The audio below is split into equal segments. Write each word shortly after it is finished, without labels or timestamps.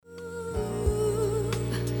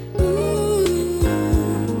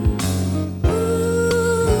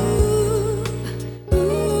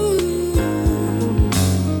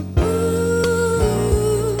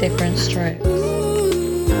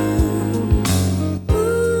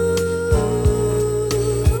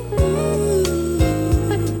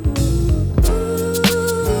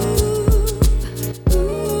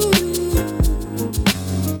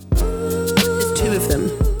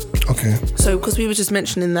was just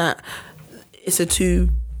mentioning that it's a 2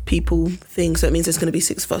 people thing, so it means there's going to be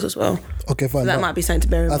 6 of us as well. Okay, fine. So that might be something to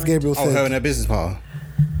bear in mind. As Gabriel said, her and her business partner.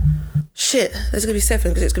 Shit, there's going to be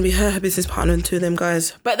 7 because it's going to be her business partner, and 2 of them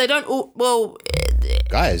guys. But they don't all. Well,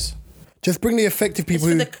 Guys. just bring the effective people.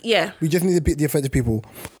 yeah. We just need to pick the effective people.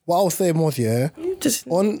 What I was saying was, yeah, You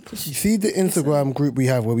see the Instagram group we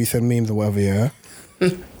have where we send memes or whatever, yeah.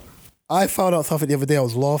 I found out something the other day. I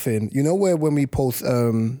was laughing. You know where when we post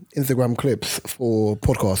Instagram clips for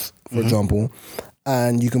podcasts, for example,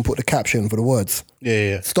 and you can put the caption for the words.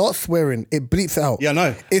 Yeah. Start swearing. It bleeps it out. Yeah,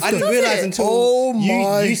 no. I didn't realise until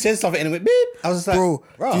you said something and it went beep. I was just like,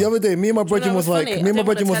 bro. The other day, me and my brethren was like,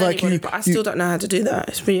 But I still don't know how to do that.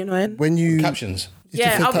 It's really annoying. when you captions.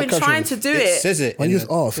 Yeah, I've been trying to do It it. says it. Why in you just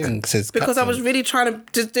the ask? thing, it says Because I captions. was really trying to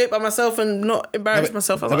just do it by myself and not embarrass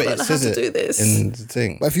myself. I was like, I don't know how to do this. in the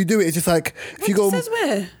thing. But if you do it, it's just like if you go It says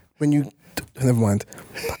where? when you. Never mind.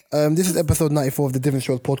 This is episode 94 of the Different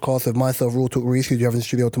Strokes podcast with myself, Raw Talk Reese, who you have in the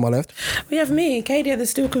studio to my left. We have me, Kadia, they're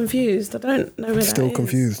still confused. I don't know where that Still is.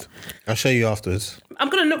 confused. I'll show you afterwards. I'm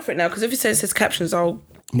going to look for it now because if it says captions,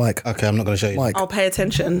 Mike. Okay, I'm not going to show you. Mike. I'll pay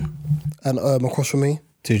attention. And Across from me.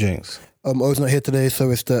 2 drinks. O's not here today,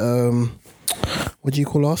 so it's the what do you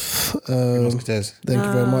call us? Musketeers. Thank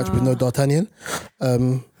you very much, with no D'Artagnan.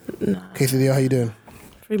 Quesadilla, how you doing?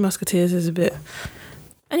 3 Musketeers is a bit...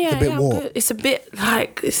 And yeah, It's a bit I'm what? good. It's a bit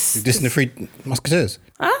like... You dissing the 3 Musketeers?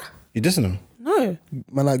 Huh? You dissing them? No.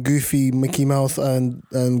 Man, like Goofy, Mickey Mouse, and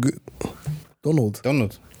Donald.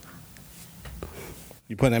 Donald.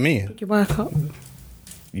 You pointing at me? Pick your mic up.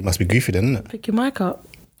 You must be goofy then, isn't it? Pick your mic up.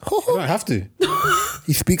 You don't have to.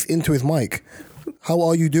 He speaks into his mic. How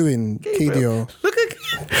are you doing, KDO? Look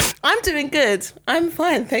at... I'm doing good. I'm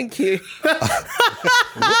fine, thank you.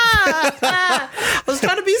 I was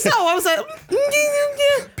trying to be so. I was like...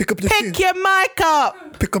 Pick up the Pick chin. your mic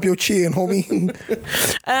up. Pick up your chin, homie.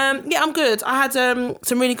 Yeah, I'm good. I had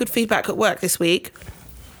some really good feedback at work this week.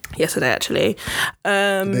 Yesterday, actually.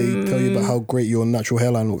 They tell you about how great your natural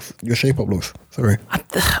hairline looks. Your shape-up looks. Sorry.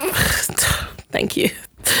 Thank you.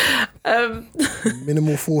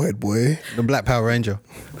 Minimal forehead, boy. The Black Power Ranger.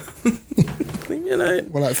 You know.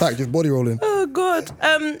 Well, like fact, just body rolling. Oh God.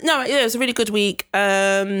 No, yeah, it was a really good week.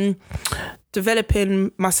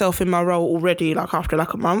 Developing myself in my role already, like after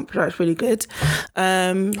like a month. That's really good.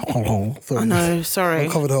 Sorry. I know. Sorry. I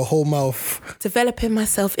covered her whole mouth. Developing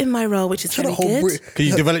myself in my role, which is Shut very a whole good. Can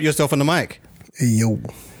you develop yourself on the mic? Hey, yo.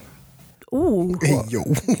 Ooh. Hey, yo.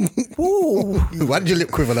 Ooh. Why did your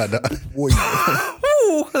lip quiver like that? Boy.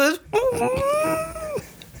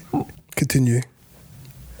 Ooh. Continue.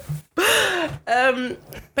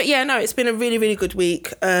 But yeah, no, it's been a really, really good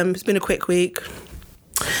week. It's been a quick week.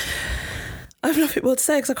 I have nothing more to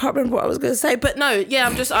say because I can't remember what I was going to say. But no, yeah,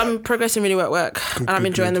 I'm progressing really well at work. And I'm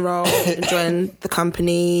enjoying the role, enjoying the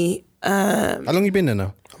company. How long you been there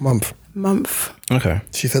now? A month. Okay.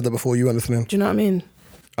 She said that before you weren't listening. Do you know what I mean?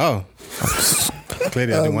 Oh.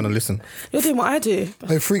 Clearly I didn't want to listen. You're doing what I do.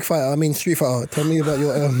 Hey, Street Fighter. Tell me about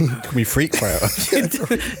your Can we freak fighter?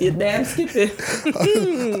 You're damn stupid.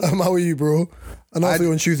 how are you, bro? And I'll see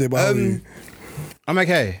you on Tuesday, but how are you? I'm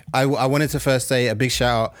okay. I wanted to first say a big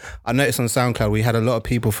shout out. I noticed on SoundCloud we had a lot of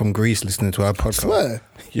people from Greece listening to our podcast. Swear.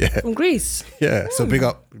 Yeah. From Greece. Yeah. So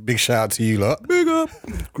big shout out to you lot. Big up.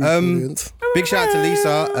 Greece audience. Big shout out to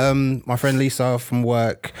Lisa. My friend Lisa from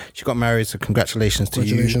work. She got married, so congratulations to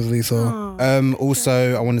you. Congratulations, Lisa.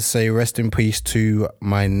 Also, I want to say rest in peace to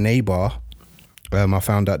my neighbour. I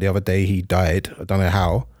found out the other day he died. I don't know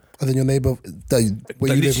how. And then your neighbour,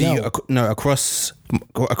 where you live now? Across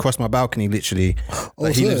my balcony, literally.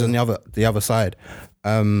 Like, he so- lives on the other side.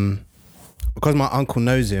 Because my uncle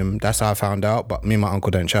knows him, that's how I found out. But me and my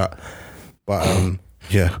uncle don't chat. But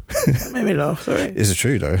yeah, Made me laugh, sorry. it's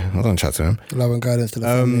true though. I don't chat to him. Love and guidance to the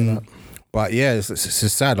family. and that. But yeah, it's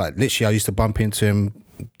sad. Like literally, I used to bump into him,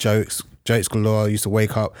 jokes galore. I used to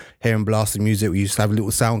wake up hearing blasting music. We used to have a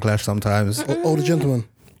little sound clash sometimes. Older gentleman.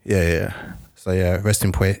 Yeah. So yeah, rest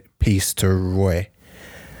in peace to Roy.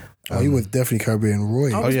 He was definitely Caribbean.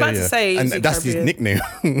 Roy. I was about to say, and is he that's his Caribbean?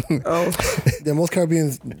 nickname. Oh. Yeah, most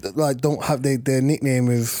Caribbeans like don't have their nickname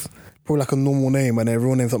is probably like a normal name, and their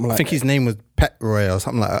real name something like. I think his name was Pet Roy or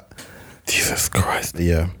something like that. Jesus Christ.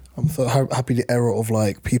 Yeah. I'm so happy the era of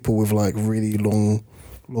like people with like really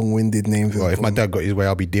long-winded names. Well, if my dad got his way,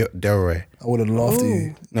 I'll be Delroy. I would have laughed at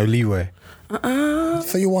you. No, Leroy.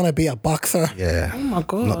 So you want to be a boxer? Yeah. Oh my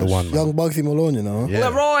God. Not the one. man. Young Bugsy Malone, you know. Yeah.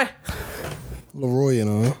 Leroy. you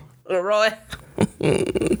know.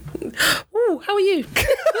 Ooh, how are you?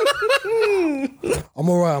 I'm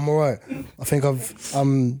alright. I think I'm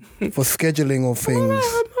for scheduling of things.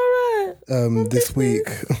 I'm alright. this week.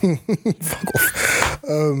 Fuck off.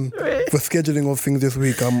 For scheduling of things this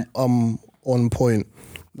week, I'm on point.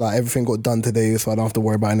 Like everything got done today, so I don't have to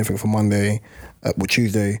worry about anything for Monday,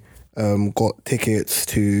 Tuesday. Got tickets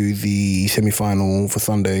to the semi-final for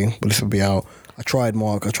Sunday, but this will be out. I tried,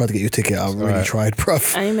 Mark. I tried to get you a ticket. I really tried,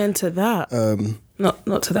 bruv. Amen to that.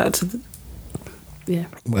 Not to that. Yeah.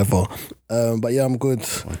 Whatever. But yeah, I'm good.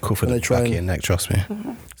 Cool for the back of your neck, trust me.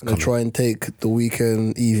 I'm gonna try and take the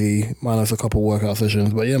weekend easy, minus a couple workout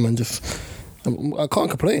sessions. But yeah, man, I can't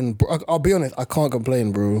complain. I'll be honest, I can't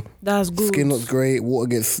complain, bro. That's good. Skin looks great. Water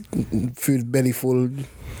gets food belly full.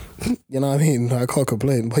 You know what I mean? I can't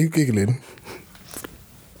complain. Why are you giggling?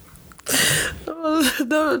 No.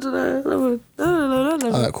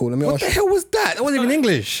 Alright, cool. Let me What ask the you, hell was that? That wasn't even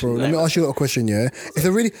English. bro. Let me ask you a question. Yeah, it's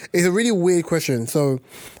a really weird question. So,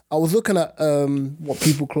 I was looking at what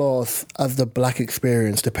people class as the black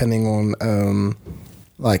experience, depending on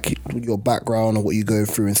like your background or what you go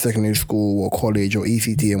through in secondary school or college or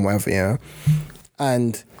ECT and whatever. Yeah,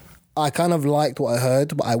 and I kind of liked what I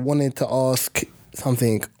heard, but I wanted to ask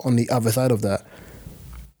something on the other side of that.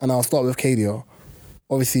 And I'll start with Kadia.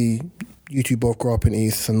 Obviously, you two both grew up in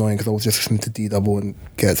East. It's annoying because I was just listening to D Double and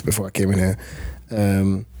Gets before I came in here.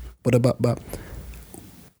 And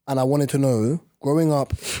I wanted to know, growing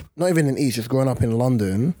up, not even in East, just growing up in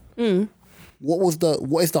London, what is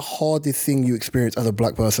the hardest thing you experienced as a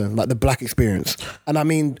black person, like the black experience? And I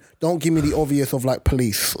mean, don't give me the obvious of like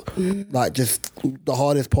police, like just the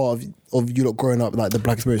hardest part of you lot growing up, like the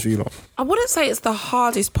black experience for you lot. I wouldn't say it's the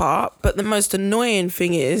hardest part, but the most annoying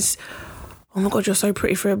thing is, oh my God, you're so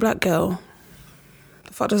pretty for a black girl.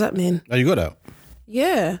 The fuck does that mean? Oh, you got that?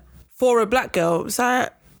 Yeah, for a black girl. So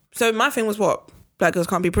my thing was what? Black girls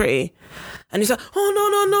can't be pretty. And he's like,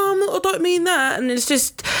 oh, no, I don't mean that. And it's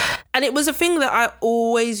just, and it was a thing that I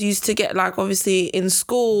always used to get, like, obviously in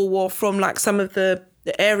school or from, like, some of the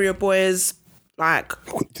area boys, like.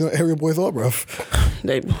 Do you know what area boys are, bruv?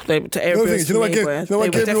 They to area boys. Do you know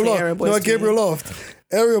what Gabriel laughed?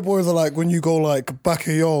 Area boys are like when you go like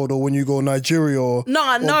backyard or when you go Nigeria or. No,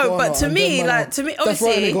 I know, but to me, obviously. That's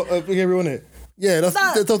right, they got Gabriel on it. Yeah, that's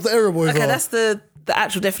the area boys. Okay, that's the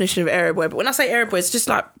actual definition of area boy. But when I say area boy, it's just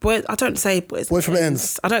like boys. I don't say boys. Boys from the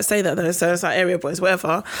ends. I don't say that though. So it's like area boys,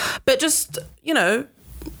 whatever. But just, you know,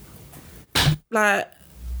 like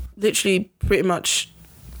literally pretty much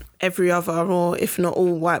every other, or if not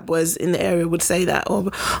all white boys in the area would say that. Or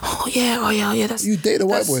oh yeah. That's you date a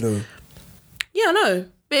white boy though. Yeah, I know.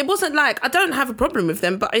 But it wasn't like I don't have a problem with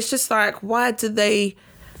them. But it's just like, why do they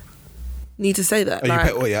need to say that?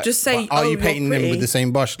 Just say, are you painting them with the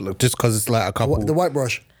same brush? Look, just because it's like a couple. The white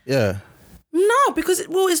brush. Yeah. No, because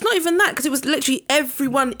it's not even that. Because it was literally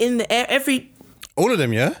everyone in the air. All of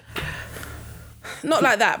them, yeah. Not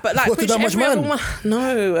like that, but like what, that much man?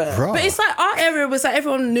 No, Bruh. But it's like our area was like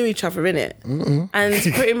everyone knew each other in it,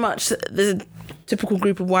 and pretty much the typical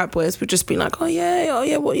group of white boys would just be like, oh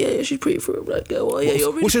yeah, she's pretty for a black girl. Oh yeah, you're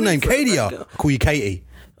really. What's your name, Katie? Call you Katie.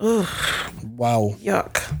 Ugh. Wow.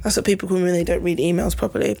 Yuck. That's what people call me when they don't read emails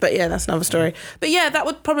properly. But yeah, that's another story. But yeah, that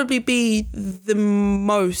would probably be the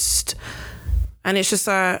most. And it's just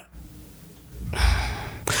like,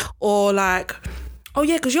 or like, oh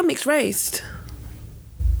yeah, because you're mixed race.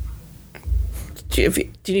 Do you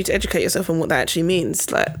need to educate yourself on what that actually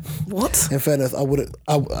means? Like, what? In fairness,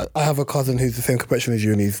 I have a cousin who's the same complexion as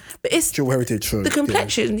you, and he's but it's dual heritage. So, the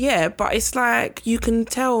complexion, yeah, but it's like you can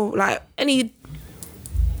tell, like any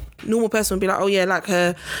normal person would be like, oh yeah, like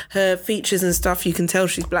her features and stuff, you can tell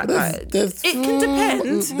she's black. It can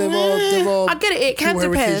depend. There are I get it. It can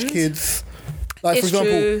dual heritage depend. kids, like It's for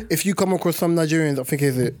example, true. if you come across some Nigerians, I think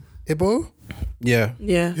is it Igbo, Yeah.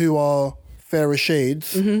 Yeah. who are fairer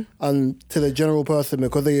shades, and to the general person,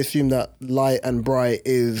 because they assume that light and bright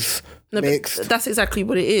is No, mixed. but that's exactly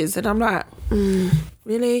what it is, and I'm like,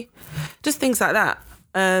 really? Just things like that.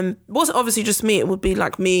 It wasn't obviously just me. It would be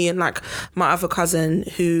like me and like my other cousin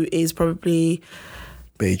who is probably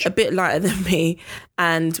Beige. a bit lighter than me.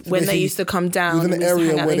 And when they used to come down, You was in and an we used to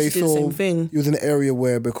area hang out, where they they used to do the saw. same thing. You was in an area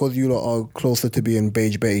where, because you lot are closer to being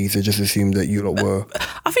beige betties, they just assumed that you lot were.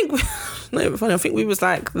 I think no, funny. I think we was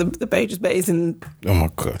like the beigest betties in Oh my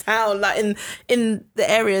god. town, like in the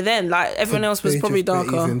area. Then, like everyone else was probably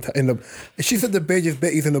Beigest darker. betties if she said the beigest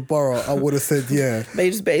betties in the borough, I would have said yeah.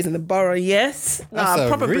 Beigest betties in the borough, yes. That's a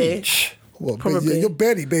probably reach. What, Probably. You're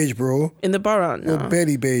barely beige, bro. in the borough. No, You're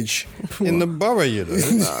barely beige. In the borough, you know. no,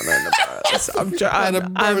 in the borough. And the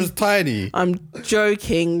borough's tiny. I'm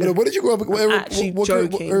joking. Where did you grow up? actually What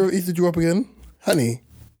joking. area did you grow up again? Honey.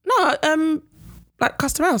 No, Like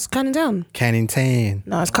Custom House, Canning Town. Canning Town.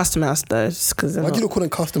 No, it's Custom House though. Because Why do you not call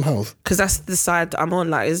it Custom House? Because that's the side that I'm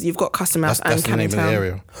on. Like, you've got Custom House That's and the Canning name of the Town.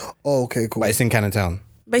 area. Oh, okay, cool. But it's in Canning Town.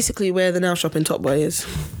 Basically, where the nail shop in Top Boy is.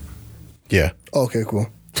 Yeah. Oh, okay, cool.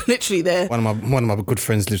 Literally there. One of my good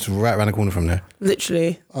friends lives right around the corner from there.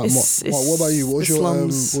 Literally. What about you? What was the your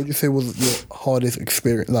slums. what would you say was your hardest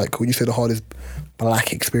experience? Like, would you say the hardest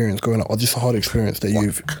black experience growing up, or just a hard experience that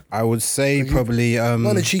you've I would say probably not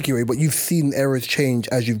in a cheeky way, but you've seen eras change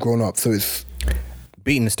as you've grown up. So it's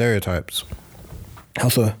beating the stereotypes. how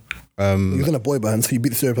so? You was in a boy band, so you beat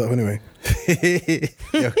the stereotype anyway.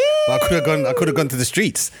 Yeah. But I could have gone to the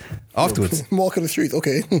streets afterwards. Mark in the streets,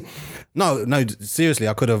 okay. No, seriously,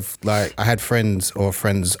 I could have, like, I had friends or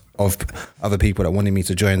friends of other people that wanted me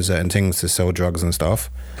to join certain things to sell drugs and stuff.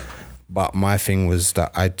 But my thing was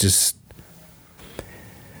that I just,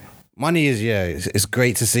 money is, it's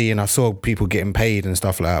great to see, and I saw people getting paid and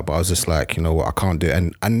stuff like that, but I was just like, you know what, I can't do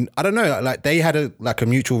it. And I don't know, like, they had a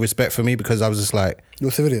mutual respect for me, because I was just like, You're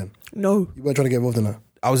a civilian. No. You weren't trying to get involved in that.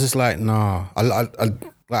 I was just like, nah,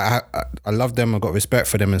 I love them, I got respect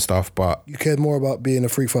for them and stuff, but You cared more about being a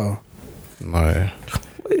freak file. no.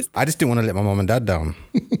 I just didn't want to let my mum and dad down,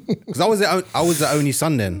 because I was the only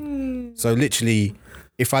son then. So literally,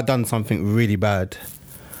 if I'd done something really bad,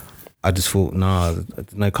 I just thought, nah,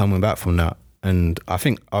 there's no coming back from that. And I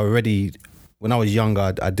think already when I was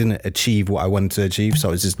younger, I didn't achieve what I wanted to achieve. So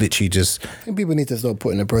it was just literally just. I think people need to start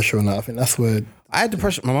putting the pressure on that. I think that's where. I had the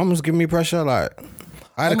pressure. My mum was giving me pressure. Like,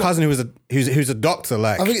 I had a cousin who was a doctor.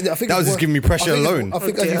 Like, I think that was it's just worse- giving me pressure alone. I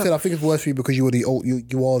think, as you said, I think it's worse for you because you are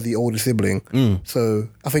the older sibling. So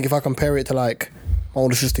I think if I compare it to like my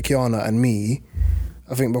older sister Kiana and me,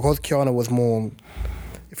 I think because Kiana was more,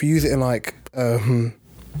 if you use it in like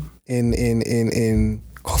in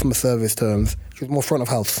customer service terms, she was more front of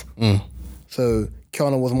house. So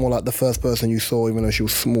Kiana was more like the first person you saw, even though she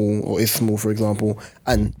was small or is small, for example,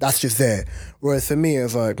 and that's just there. Whereas for me,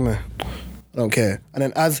 it's like, meh, I don't care. And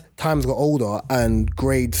then as times got older and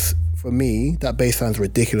grades, for me, that baseline's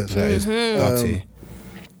ridiculous. That is dirty.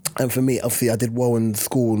 And for me, obviously, I did well in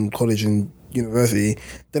school and college and university.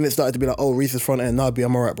 Then it started to be like, oh, Reese's front end. Nah,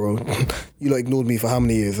 I'm alright, bro. You lot ignored me for how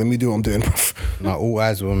many years? Let me do what I'm doing, bro. Like, all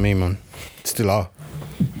eyes were on me, man. Still are.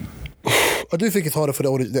 I do think it's harder for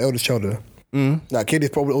the eldest child, though. Like, kid is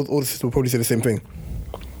probably, older sister will probably say the same thing.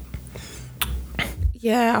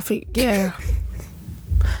 Yeah, I think, yeah.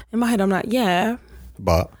 In my head, I'm like, yeah,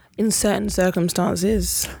 But in certain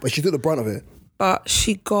circumstances. But she took the brunt of it. But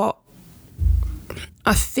she got,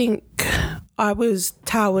 I think I was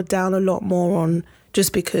towered down a lot more on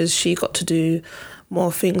just because she got to do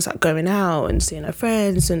more things like going out and seeing her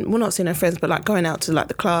friends and, well, not seeing her friends, but like going out to like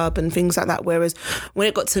the club and things like that. Whereas when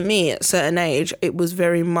it got to me at a certain age, it was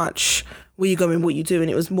very much, where you going, what you doing?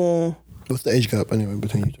 It was more, What's the age gap anyway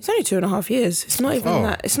between you two? it's only 2.5 years. It's not even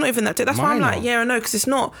that. It's not even that. That's why I'm Minor. like, yeah, I know, because it's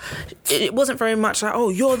not. It wasn't very much like, oh,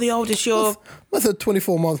 you're the oldest. You're. That's a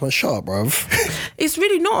 24 months, man. Shut up, bruv. It's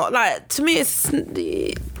really not. Like, to me, it's.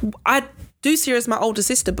 I do see her as my older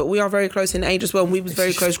sister, but we are very close in age as well. And we was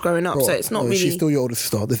very close growing up, Bro, so it's not no, really. She's still your older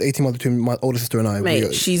sister. There's 18 months between my older sister and I.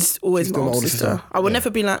 Mate, she's always she's my still older sister. I would never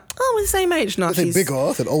be like, oh, we're the same age. No, I said she's bigger,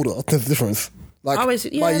 I said older. There's a difference. Like, I always-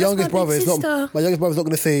 yeah, my that's youngest my big brother is not. sister. My youngest brother's not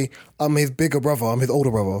going to say I'm his bigger brother. I'm his older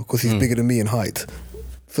brother because he's bigger than me in height.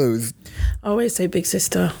 So I always say big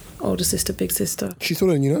sister, older sister, big sister. she's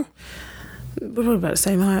taller than you, know? We're probably about the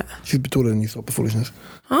same height. She's taller than you. Stop the foolishness.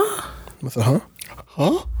 Huh? I said, huh?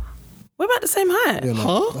 Huh? We're about the same height. Yeah,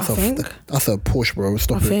 no, I think. That's a push, bro.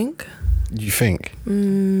 Stop I it. think. you think?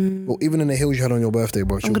 Well, even in the hills you had on your birthday,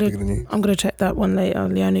 bro, she was bigger than you. I'm gonna check that one later.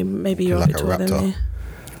 Leonie, maybe you're Like a bit a taller than raptor. me.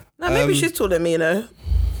 No, maybe she's taller than me, you know.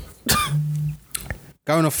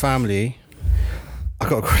 Going off family, I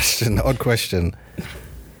got a question, odd question.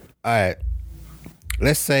 All right,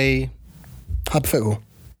 let's say, Hypothetical.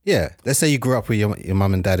 let's say you grew up with your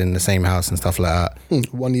mum and dad in the same house and stuff like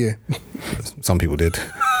that. 1 year. Some people did.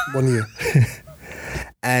 1 year.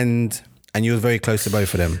 and you were very close to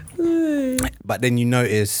both of them. But then you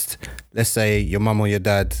noticed, let's say your mum or your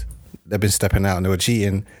dad, they've been stepping out and they were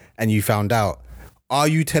cheating, and you found out. Are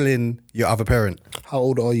you telling your other parent? How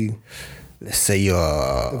old are you? Let's say you're,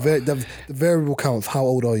 The variable counts. How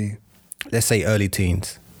old are you? let's say early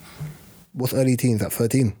teens. What's early teens? At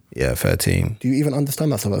 13? Yeah, 13. Do you even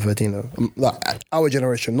understand that stuff at 13 though? Like our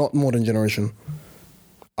generation, not modern generation.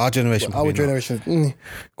 Our generation. Our probably not. generation.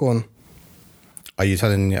 Go on. Are you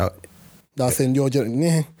telling your? No, I'm saying your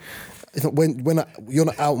generation. It's not you're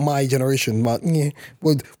not out my generation, but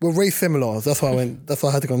we're raised similar. That's why I went. That's why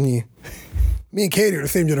I had to come. Me and Katie are the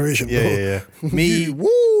same generation. Yeah, bro. yeah, yeah. Me,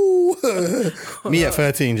 Woo. Me at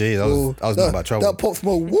 13, geez, I was not about trouble. That Pop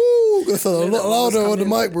Smoke, woo, gonna sound a lot louder on the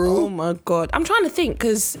mic, bro. Oh my God. I'm trying to think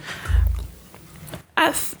because,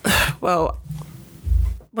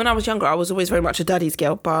 when I was younger, I was always very much a daddy's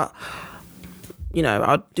girl, but, you know,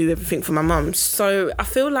 I'd do everything for my mum. So I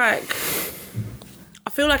feel like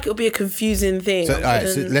it'll be a confusing thing. So, all right,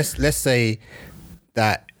 so let's say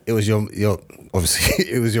that it was your obviously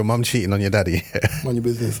it was your mum cheating on your daddy. Mind your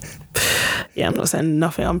business. Yeah, I'm not saying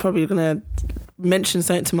nothing. I'm probably gonna mention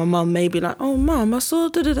something to my mum, maybe like, "Oh, mum, I saw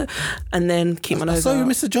da-da-da," and then keep my nose I saw you, out.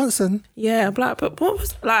 Mr. Johnson. Yeah, but what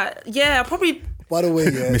was like? Yeah, I probably. By the way,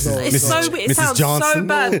 yeah, Mrs. It's so weird. It Mrs. sounds so Johnson.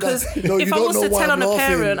 bad because No, you if I don't was know to why tell I'm on a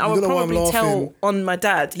laughing. parent, I You would don't know why I'm probably tell laughing. on my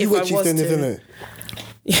dad You if were I was chieftain, to. isn't it?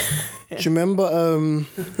 Do you remember? I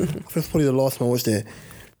think it's probably the last one I watched it.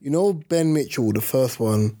 You know Ben Mitchell, the first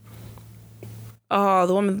one. Oh,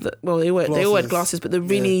 the one with they all had glasses, but the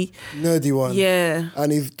really nerdy one. yeah.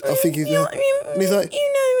 And I think he's like, You know me,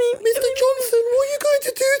 Mr. Johnson, what are you going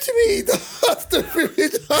to do to me? That's the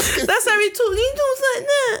privilege. That's how he talks. He talks like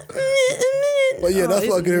that. But yeah, that's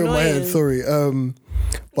what I can hear in my head. Sorry.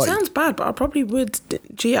 It sounds bad, but I probably would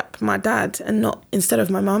G up my dad and not instead of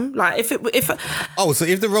my mum. Like if Oh, so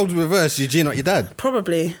if the roles were reversed, you G not your dad,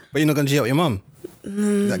 probably. but you're not gonna G up your mum.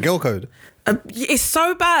 Is that girl code? It's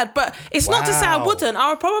so bad, but it's not to say I Wow. wouldn't. I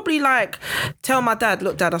would probably like tell my dad,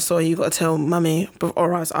 "Look, Dad, I saw you. Got to tell Mummy,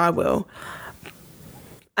 or else I will."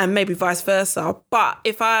 And maybe vice versa. But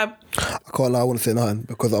if I can't lie, I wouldn't say nothing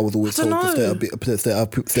because I was always told to stay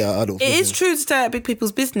out adults. It is true to stay at big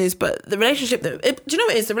people's business, but the relationship do you know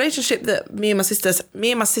what it is? The relationship that me and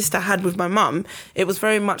my sister had with my mum, it was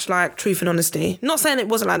very much like truth and honesty. Not saying it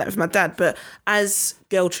wasn't like that with my dad, but as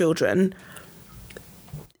girl children,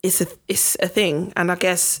 it's a thing. And I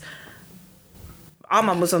guess our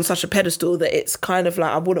mum was on such a pedestal that it's kind of like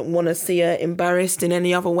I wouldn't want to see her embarrassed in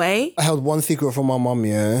any other way. I held one secret from my mum,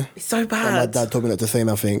 yeah. It's so bad. And my dad told me not to say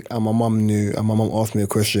nothing, and my mum knew, and my mum asked me a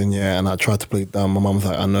question, yeah, and I tried to play it down. My mum was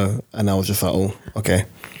like, I know, and I was just like, oh, okay.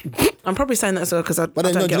 I'm probably saying that as well because I But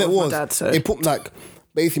then, don't no, get you on know with what my it dad. was? So It put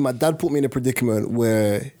basically my dad put me in a predicament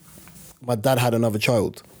where my dad had another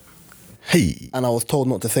child. Hey, And I was told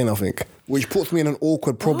not to say nothing, which puts me in an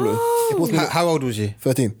awkward problem. It puts me how old was you?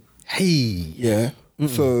 13. Hey, Yeah.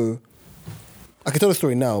 So I can tell the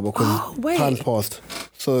story now because wait. time's passed.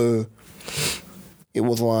 So it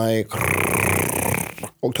was like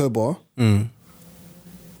October. And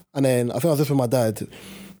then I think I was just with my dad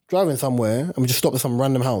driving somewhere and we just stopped at some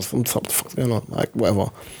random house. I'm just like, what the fuck's going on? Like, whatever.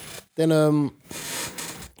 Then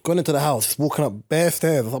going into the house, walking up bare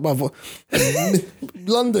stairs. I was like,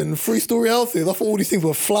 London, 3-story houses. I thought all these things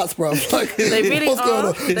were flats, bro. I was like, They really what's going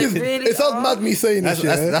are. on? They really it sounds are. mad me saying this,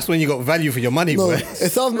 yeah. that's when you got value for your money, No, boy.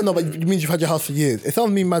 it sounds no, but it means you've had your house for years. It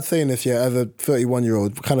sounds me mad saying this, yeah, as a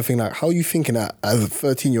 31-year-old kind of thing. Like, how are you thinking that as a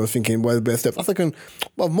 13-year-old thinking where the bare steps? I was thinking,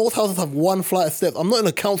 well, most houses have one flight of steps. I'm not in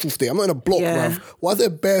a council estate. I'm not in a block, Yeah. bruv. Why is there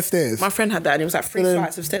bare stairs? my friend had that and it was like 3 And then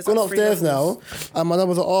flights of stairs. Going like 3 upstairs levels. now, and my dad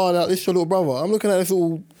was like, "Oh, like, this is your little brother." I'm looking at this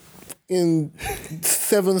little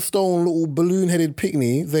 7-stone little balloon-headed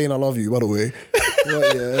picnic saying, "I love you," by the way.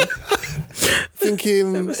 Right, yeah.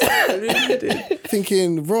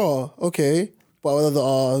 thinking, raw, okay, but I was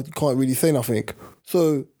like, can't really say nothing.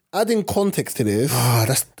 So adding context to this,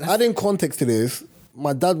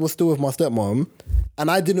 my dad was still with my stepmom,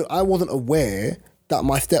 and I wasn't aware that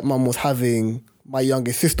my stepmom was having my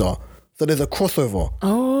youngest sister. So there's a crossover.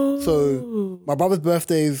 Oh. So my brother's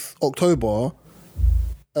birthday is October.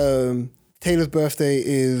 Taylor's birthday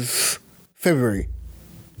is February.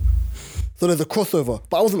 So there's a crossover,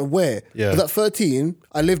 but I wasn't aware. Yeah. Because at 13,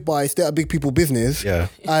 I lived by stay at big people business. Yeah.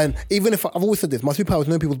 And even if I've always said this, my superpower is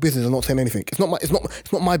knowing people's business and not saying anything. It's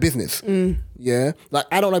not my business. Yeah. Like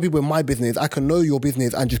I don't like people in my business. I can know your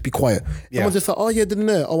business and just be quiet. Yeah. Someone's just like, oh yeah, didn't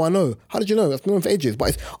know. Oh, I know. How did you know? I've known for ages.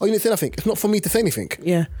 But you didn't say nothing. It's not for me to say anything.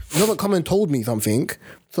 Yeah. You haven't come and told me something,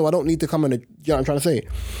 so I don't need to come and, you know what I'm trying to say.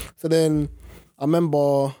 So then I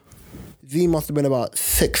remember Z must have been about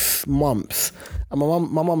 6 months. And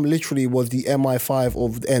my mum literally was the MI5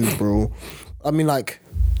 of ends, bro. I mean, like,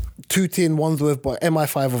 2 tin, Wandsworth, but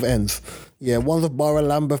MI5 of ends. Yeah, Wandsworth Borough,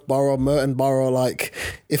 Lambeth Borough, Merton Borough, like,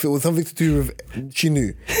 if it was something to do with, she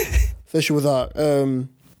knew. So she was like,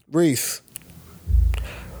 Reese,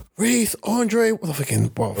 Andre, what the fucking,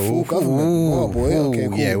 bro, full government. Oh, boy, okay,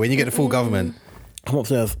 cool. Yeah, when you get the full government. I'm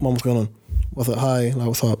upstairs. Mum, what's going on? What's up? Hi, like,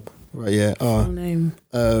 what's up? Right, yeah. Name.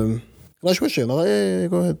 Nice question. I was like, yeah,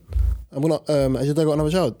 go ahead. I'm gonna, has your dad got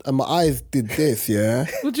another child? And my eyes did this, yeah.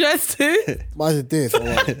 Would you guys do? My eyes did this. I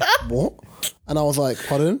was like, what? And I was like,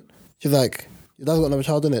 pardon? She's like, Your dad's got another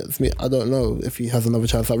child, innit? It's me. I don't know if he has another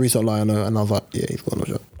child. It's like recently, I know. And I was like, yeah, he's got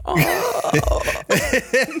another child.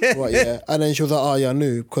 Right, yeah. And then she was like, oh, yeah, I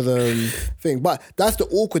knew. Because, thing. But that's the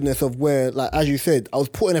awkwardness of where, like, as you said, I was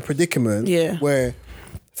put in a predicament where,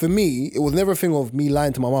 for me, it was never a thing of me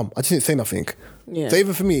lying to my mum. I just didn't say nothing. Yeah. So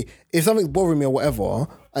even for me, if something's bothering me or whatever,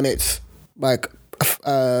 and it's, like,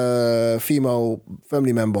 a female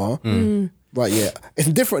family member... Right, yeah. It's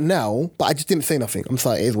different now, but I just didn't say nothing. I'm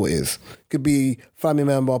sorry, it is what it is. Could be family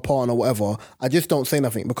member, partner, whatever. I just don't say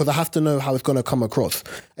nothing because I have to know how it's going to come across.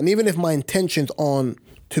 And even if my intentions aren't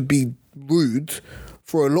to be rude,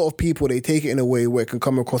 for a lot of people, they take it in a way where it can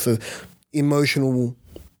come across as an emotional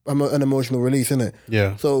release, innit?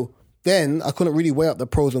 Yeah. So then I couldn't really weigh up the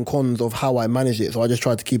pros and cons of how I managed it, so I just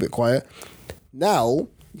tried to keep it quiet. Now,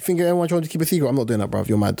 you think everyone trying to keep a secret? I'm not doing that, bruv.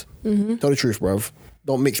 You're mad. Tell the truth, bruv.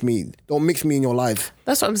 Don't mix me in your life.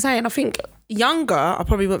 That's what I'm saying. I think younger, I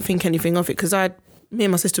probably wouldn't think anything of it because me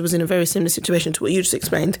and my sister was in a very similar situation to what you just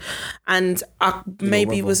explained. And I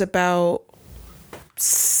maybe was about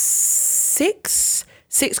 6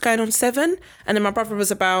 going on 7. And then my brother was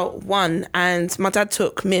about 1. And my dad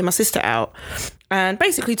took me and my sister out and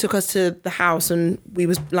basically took us to the house, and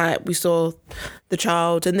we saw the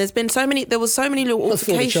child. And there was so many little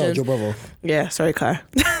altercations. Saw the child, your brother. Yeah, sorry, Kai.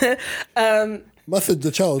 Mustard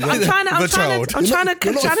the child. I'm trying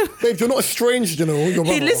to. Babe, you're not estranged, you know. Your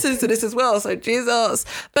He brother. listens to this as well, so Jesus.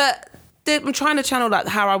 But I'm trying to channel like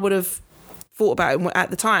how I would have thought about it at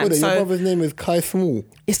the time. Wait, so your brother's name is Kai Small.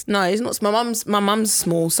 he's not. My mum's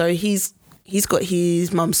small, so he's got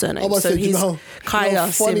his mum's surname. I So he's Kaya how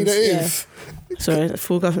funny Sims. that is. Yeah. Sorry,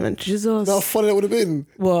 full government. Jesus. How funny that would have been.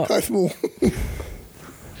 What? Kai Small.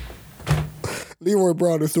 Leroy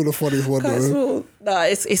Brown is still the funniest one, Kaya though. Small. No,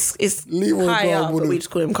 it's Leroy Kaya, Brown but would've- we just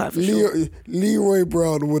call him Kaya for short. Leroy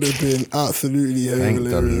Brown would have been absolutely Thank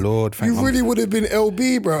hilarious. the Lord. Thank You my- really would have been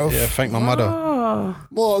LB, bro. Yeah, thank my mother. Oh,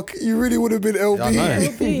 Mark, you really would have been LB. I know.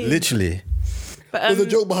 LB. Literally. but There's a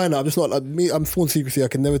joke behind that. I'm just not like me. I'm sworn secrecy. I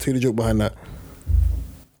can never tell you the joke behind that.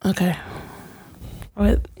 okay.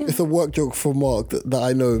 Yeah. It's a work joke for Mark that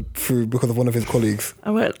I know through because of one of his colleagues. I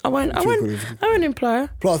won't imply.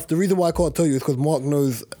 Plus, the reason why I can't tell you is because Mark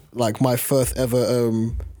knows like my first ever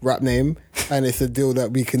rap name, and it's a deal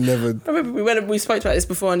that we can never. I remember we spoke about this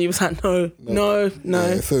before, and you was like, no.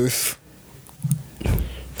 Yeah, so it's,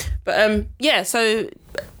 But yeah, so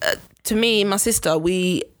to me, my sister,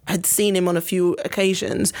 we had seen him on a few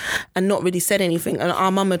occasions and not really said anything. And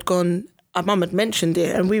our mum had mentioned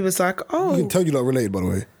it, and we was like, I oh, can tell you not related, by the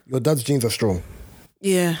way. Your dad's genes are strong.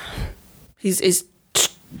 yeah, he's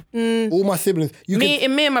All my siblings. me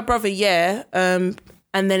and my brother, yeah.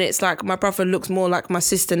 And then it's like my brother looks more like my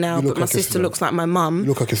sister now, You look but my like your sister sister. looks like my mum. You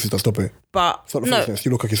look like your sister. Stop it. But It's not the no, first sense.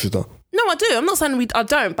 You look like your sister. no, I do. I'm not saying I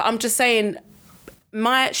don't, but I'm just saying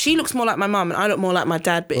she looks more like my mum, and I look more like my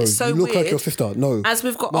dad. But it's so you look weird. like your sister. No. As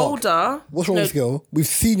we've got Mark, older, What's wrong no, with this girl? We've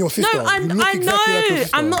seen your sister. No, I You look know. exactly like your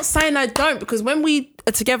sister. I'm not saying I don't, because when we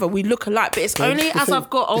are together, we look alike. But it's only This as ain't- I've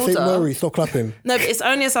got This ain't older. Mary. Stop clapping. No, but it's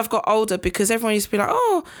only as I've got older, because everyone used to be like,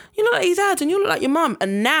 "Oh, you look like your dad, and you look like your mum,"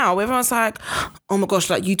 and now everyone's like, "Oh my gosh,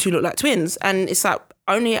 like you two look like twins," and it's like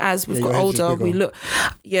only as we've Yeah, got your head's just older we bigger. look.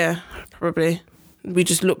 Yeah, probably. We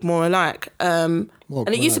just look more alike. And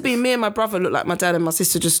it used to be me and my brother looked like my dad, and my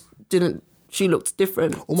sister just didn't. She looked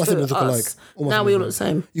different. All my to siblings look us. alike. All my Now we all look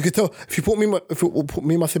siblings the same. You could tell if you put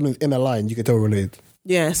me and my siblings in a line, you could tell we're related.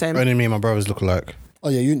 Yeah, same. Only me and my brothers look alike. Oh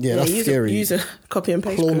yeah, that's use scary. use a copy and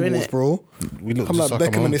paste, Clone in Wars, it. bro. We look Come just like like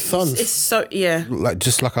our Beckham mum. and his sons. It's so yeah. Look like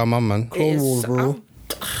just like our mum, man. Clone is- Wars, bro.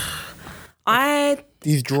 I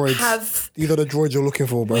These droids. have These are the droids you're looking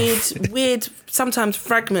for, bro. weird, sometimes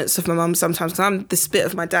fragments of my mum. Sometimes, because I'm the spit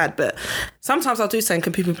of my dad. But sometimes I'll do something,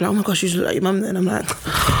 and people be like, "Oh my gosh, you look like your mum." Then I'm like,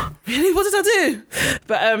 "Really? What did I do?"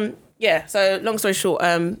 But yeah. So long story short,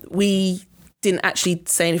 we didn't actually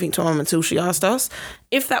say anything to my mum until she asked us.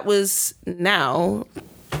 If that was now,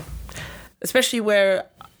 especially where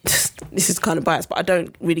this is kind of biased, but I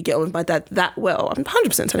don't really get on with my dad that well. I'm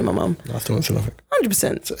 100% telling my mum. I still don't say nothing.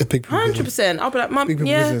 100%. It's big people business. 100%. I'll be like, Mum, Big people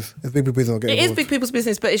yeah. business. It's big people business. I'll get It is involved. big people's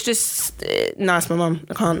business, but it's just nice. My mum,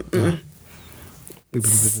 I can't. Big people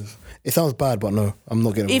business. It sounds bad, but no, I'm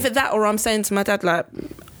not getting Either involved. that, or I'm saying to my dad, like,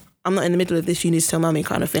 I'm not in the middle of this. You need to tell mummy,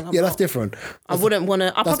 kind of thing. Yeah, that's different. I wouldn't want to.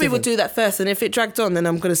 I probably would different. do that first, and if it dragged on, then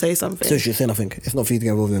I'm gonna say something. So you say nothing. It's not for you to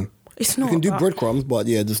get involved in. It's You not. can do but- breadcrumbs, but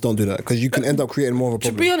yeah, just don't do that because you can end up creating more of a To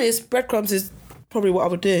problem. be honest, breadcrumbs is probably what I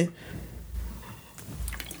would do.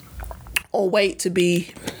 Or wait to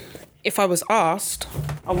be. If I was asked,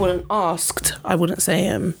 I wouldn't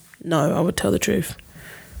say no. I would tell the truth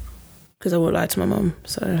because I would lie to my mum.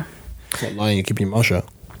 So It's not lying. You're keeping your mouth shut.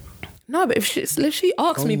 No, but if she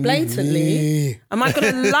asks me blatantly, am I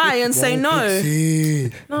going to lie and say no?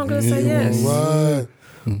 No, I'm going to say yes.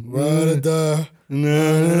 Ride or die.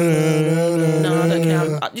 No, I don't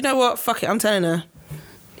care. You know what? Fuck it. I'm telling her.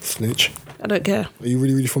 Snitch. I don't care. Are you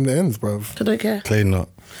really from the ends, bruv? I don't care. Clearly not.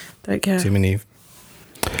 Don't care. Too many.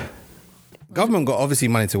 Government got obviously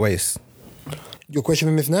money to waste. You're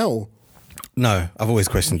questioning this now? No, I've always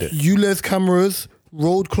questioned it. ULEZ cameras,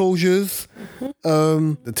 road closures,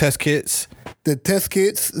 The test kits. the test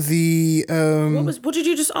kits, the What did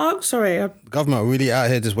you just ask? Sorry. Government are really out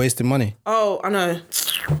here just wasting money. Oh, I know.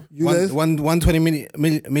 ULEZ. 120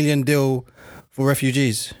 million deal for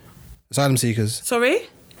refugees, asylum seekers. Sorry?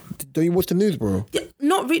 Don't you watch the news, bro? Yeah,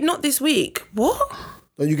 not this week. What?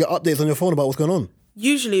 Don't you get updates on your phone about what's going on?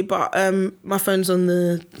 Usually, but my phone's on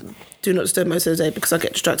the do not disturb most of the day because I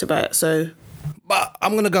get distracted by it. So, But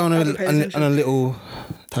I'm gonna go on a little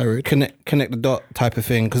Tirade. connect the dot type of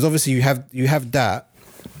thing, because obviously you have that,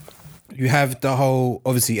 you have the whole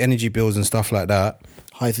obviously energy bills and stuff like that,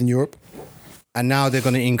 Highs in Europe. and now they're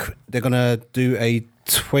gonna do a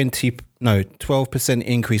 12%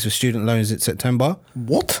 increase of student loans in September.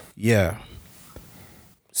 What? Yeah. I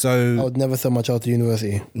So would never send my child to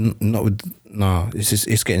university.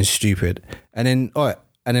 it's getting stupid. And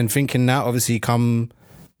then thinking now, obviously, come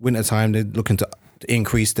winter time, they're looking to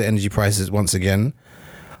increase the energy prices once again.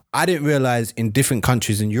 I didn't realize in different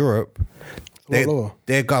countries in Europe, Lower.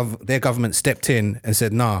 their government stepped in and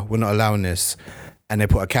said, "Nah, we're not allowing this," and they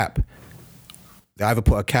put a cap. They either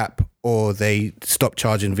put a cap or they stopped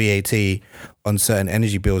charging VAT on certain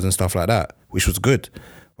energy bills and stuff like that, which was good.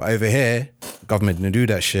 But over here, government didn't do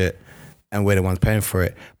that shit, and we're the ones paying for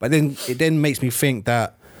it. But then it then makes me think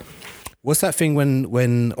that, what's that thing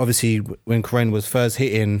when obviously when Corona was first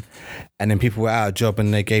hitting, and then people were out of job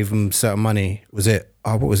and they gave them certain money? Was it?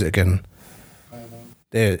 Oh, what was it again?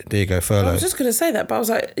 There you go, I furlough. was just going to say that, but I was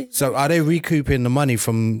like, So are they recouping the money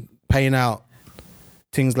from paying out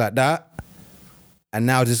things like that, and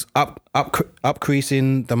now just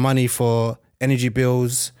increasing the money for energy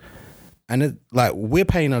bills? And we're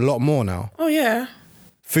paying a lot more now. oh yeah.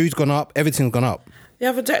 Food's gone up, everything's gone up. The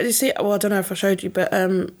other day, you see, well, I don't know if I showed you, but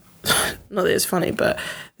not that it's funny, but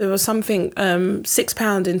there was something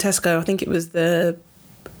 £6 in Tesco. I think it was the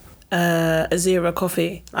Azira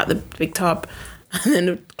coffee, like the big tub, and then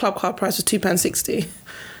the club card price was £2.60.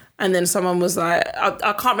 And then someone was like,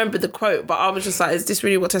 I can't remember the quote, but I was just like, is this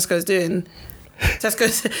really what Tesco's doing?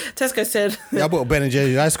 Tesco said, Yeah, I bought a Ben and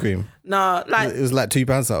Jerry's ice cream. nah, like, It was like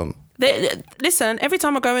 £2 something. listen, every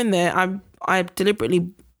time I go in there, I deliberately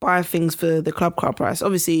buy things for the club card price.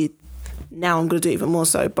 Obviously, now I'm going to do even more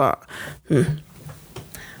so, but And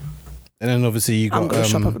then obviously you I'm got going to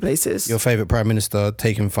shop other places. your favourite Prime Minister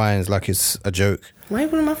taking fines like it's a joke. Why are you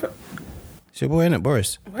calling my It's your boy, innit,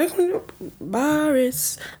 Boris? Why are you calling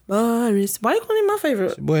Boris? Why are you calling him my favourite?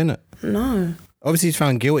 It's your boy, innit? No. Obviously he's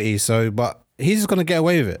found guilty, but he's just gonna get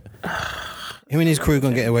away with it. Him and his crew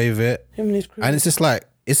gonna get away with it. Him and his crew. And it's just like,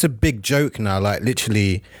 it's a big joke now. Like,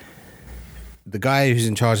 literally, the guy who's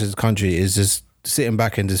in charge of this country is just sitting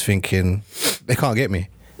back and just thinking, they can't get me.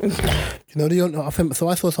 I think, so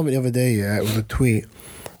I saw something the other day, yeah, it was a tweet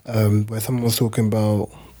where someone was talking about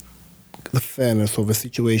the fairness of a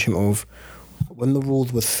situation of when the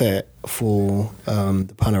rules were set for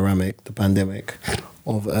the pandemic,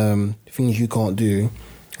 of things you can't do,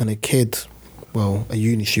 and a kid, well, a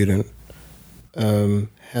uni student,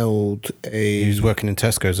 held He was working in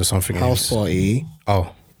Tesco's or something. house party.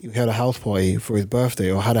 Oh, He had a house party for his birthday,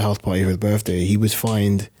 or had a house party for his birthday. He was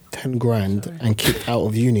fined 10 grand and kicked out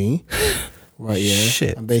of uni. Right, yeah.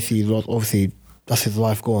 Shit. And basically, obviously, that's his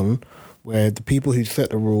life gone. Where the people who set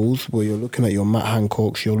the rules, where you're looking at your Matt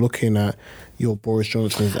Hancocks, you're looking at your Boris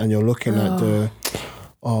Johnsons, and you're looking at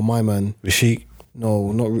my man. Rishi.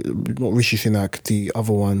 No, not Rishi Sunak, the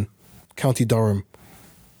other one. County Durham.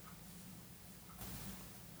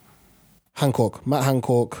 Matt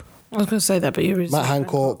Hancock. I was going to say that, but you're Matt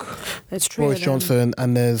Hancock. That's true. Boris Johnson,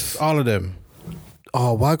 and there's All of them.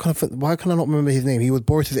 why can I not remember his name? He was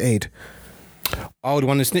Boris's aide. Oh, the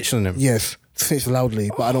one that snitched on him. Yes, snitched loudly,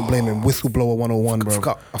 but I don't blame him. Whistleblower 101,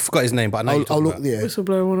 bro. I forgot his name, but I know I'll you're talking look. about. Yeah,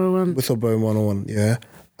 Whistleblower 101. Whistleblower 101. Yeah,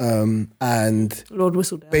 and Lord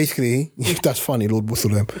Whistledown. basically, that's funny, Lord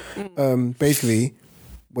Whistledown. Basically,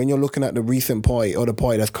 when you're looking at the recent party or the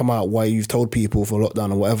party that's come out, why you've told people for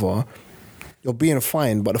lockdown or whatever, you're being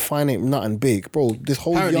fined, but the fine ain't nothing big, bro. This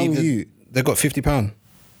whole Apparently, young youth. they got £50.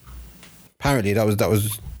 Apparently,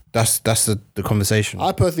 that's the conversation.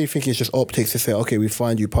 I personally think it's just optics to say, okay, we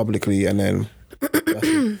find you publicly, and then. That's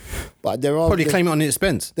it. But there are Probably claim it on the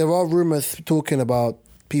expense. There are rumors talking about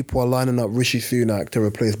people are lining up Rishi Sunak to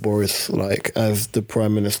replace Boris, like, as the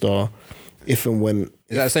Prime Minister, if and when.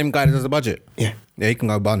 Is that the same guy that does the budget? Yeah. Yeah, he can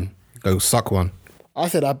go bun. Go suck one. I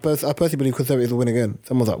said I personally believe Conservatives will win again.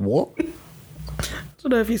 Someone's like, what? I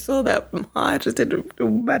don't know if you saw that. I just did the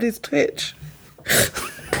baddest twitch.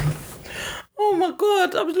 Oh my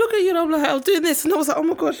God. I was looking at you and I'm like, I was doing this and I was like, oh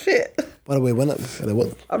my God, shit. By the way, what?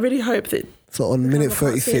 I really hope that. So on minute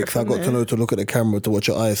camera can't see it 36, I from got to there. know to look at the camera to watch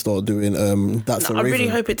your eyes start doing that's a I raven. really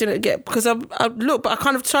hope it didn't get, because I looked, but I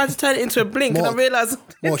kind of tried to turn it into a blink and I Mark- realised.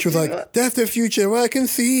 Well, she was like, that's the future, I can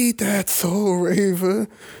see that's so raven.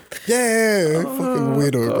 Yeah, fucking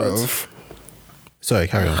weirdo, bro. Sorry,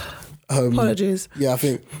 carry on. Apologies. Yeah, I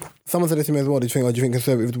think someone said this to me as well. Do you think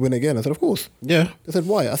Conservatives would win again? I said, of course. Yeah. They said,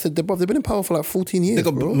 why? I said, they've been in power for like 14 years, They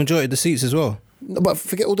got bro. majority of the seats as well. No, but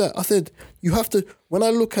forget all that. I said, you have to, when I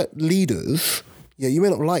look at leaders, yeah, you may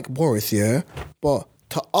not like Boris, yeah, but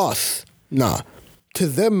to us, nah. To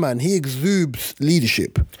them, man, he exudes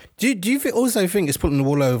leadership. Do you also think it's putting the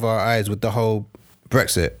wool over our eyes with the whole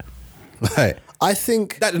Brexit? Like, I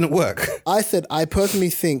think that didn't work. I said I personally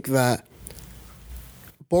think that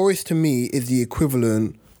Boris to me is the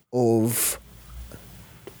equivalent of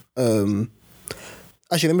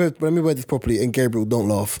actually let me word this properly, and Gabriel, don't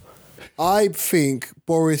laugh. I think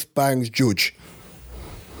Boris bangs Judge.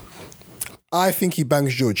 I think he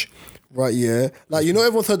bangs Judge. Right, yeah. Like, you know,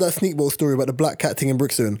 everyone's heard that sneak boat story about the black cat thing in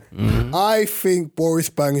Brixton. I think Boris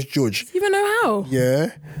bangs Judge. Do you even know how?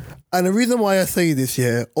 Yeah. And the reason why I say this,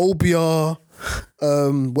 yeah, OBR,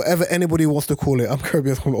 whatever anybody wants to call it, I'm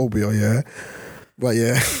Caribbean called OBR, yeah. But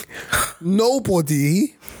yeah,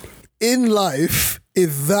 nobody in life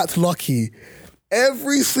is that lucky.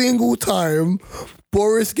 Every single time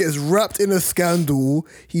Boris gets wrapped in a scandal,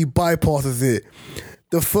 he bypasses it.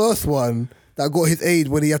 The first one that got his aid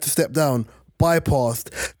when he had to step down,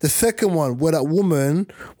 bypassed. The second one, where that woman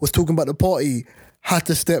was talking about the party, had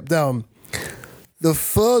to step down. The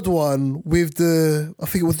third one with I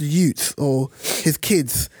think it was the youths or his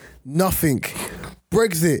kids, nothing.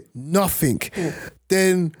 Brexit, nothing.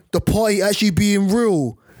 Then the party actually being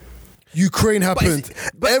real. Ukraine happened.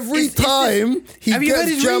 Every time he have you heard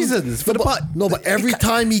gets his jammed. reasons for the part? No, but every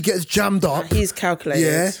time he gets jammed up. He's calculated.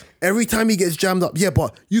 Yeah. Every time he gets jammed up. Yeah,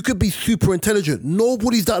 but you could be super intelligent.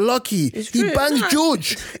 Nobody's that lucky. It's He true, bangs isn't it?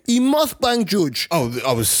 George. He must bang George. Oh,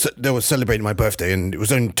 they were celebrating my birthday and it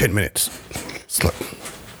was only 10 minutes. It's like,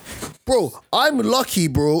 Bro, I'm lucky,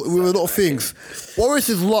 bro, with a lot of things.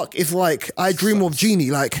 Boris's luck is like, I dream of Genie.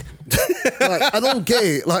 Like I don't get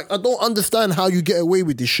it. Like, I don't understand how you get away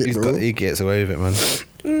with this shit, bro. he gets away with it, man.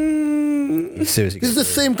 He seriously This is the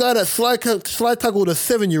same guy that slide tackled a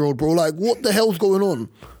 7-year-old, bro. Like, what the hell's going on?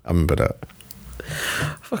 I remember that.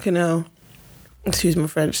 Fucking hell. Excuse my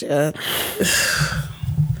French, yeah.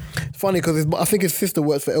 It's funny because I think his sister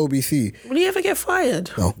works for LBC. Will he ever get fired?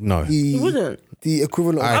 No. He wouldn't. The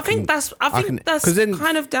equivalent of... I think that's 'cause then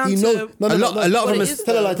kind of down He to knows, a lot of what them it are is,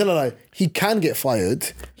 tell a though. lie. He can get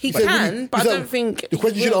fired. He said, can, but I said- don't think The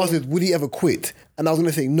question he you should will. ask is, would he ever quit? And I was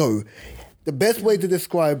going to say no. The best way to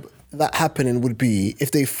describe that happening would be if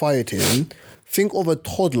they fired him. Think of a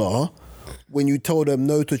toddler when you tell them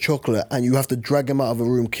no to chocolate and you have to drag him out of a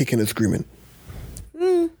room kicking and screaming.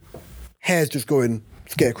 Hair's just going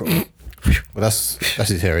scarecrow. But that's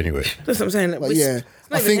his hair anyway. That's what I'm saying. But yeah, it's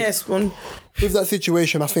I not even think- hair spawn. With that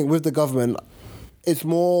situation, I think with the government, it's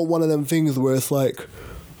more one of them things where it's like,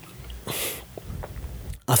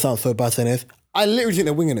 I sound so bad saying this. I literally think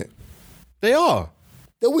they're winging it. They are.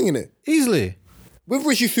 They're winging it. Easily. With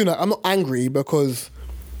Rishi Sunak, I'm not angry because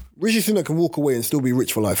Rishi Sunak can walk away and still be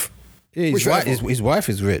rich for life. Yeah, Rich forever. his wife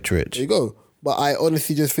is rich. There you go. But I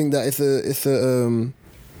honestly just think that it's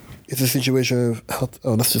a situation of health.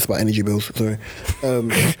 Oh, that's just about energy bills. Sorry.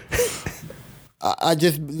 I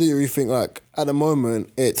just literally think like at the moment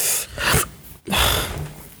it's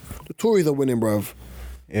the Tories are winning, bruv.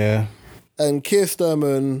 Yeah. And Keir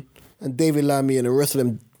Starmer and David Lammy and the rest of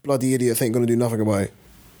them bloody idiots ain't gonna do nothing about it.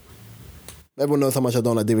 Everyone knows how much I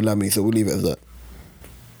don't like David Lammy, so we'll leave it as that.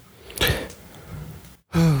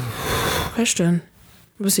 Question.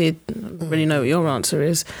 Obviously, I don't really know what your answer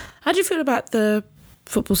is. How do you feel about the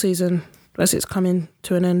football season as it's coming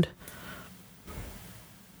to an end?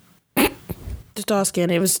 Just asking.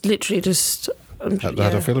 It was literally just. How do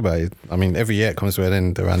I feel about it? I mean, every year it comes to an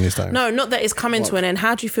end around this time. No, not that it's coming to an end.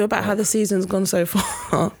 How do you feel about how the season's gone so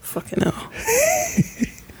far? Fucking hell.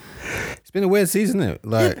 It's been a weird season, isn't it?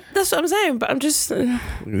 Like, That's what I'm saying, but I'm just.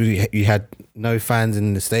 you had no fans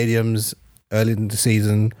in the stadiums early in the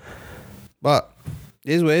season. But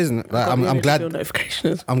It is what it is, isn't it? Like, I'm glad.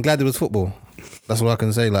 Notifications. I'm glad there was football. That's all I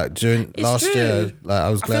can say. Like during last year, like I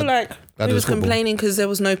was glad. I feel like glad we was football. complaining because there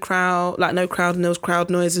was no crowd, and there was crowd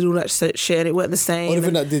noise and all that shit, and it weren't the same. Only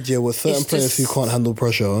thing that did, yeah, was certain It's players just- who can't handle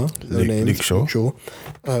pressure. No Luke names. Shaw.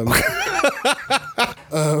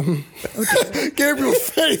 Gabriel's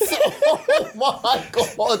face. Oh my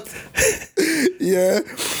god. Yeah.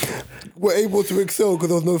 We're able to excel because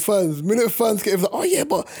there was no fans. Minute fans get like, oh yeah,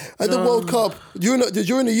 but at the World Cup, during the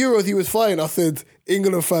Euros, he was fine. I said,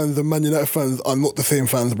 England fans and Man United fans are not the same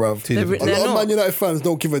fans, bruv. They're A lot not. of Man United fans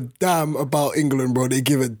don't give a damn about England, bro. They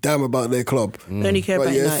give a damn about their club. They only care But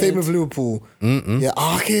about yeah, United. same with Liverpool. Yeah,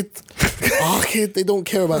 Arkid, they don't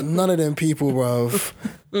care about none of them people, bruv.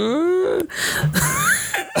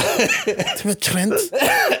 Trent,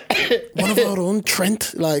 one of our own,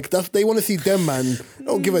 Trent. Like they want to see them, man. They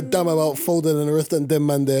don't give a damn about Foden and the rest of them,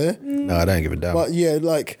 man. There, No, I don't give a damn. but yeah,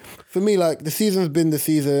 like for me, like the season's been the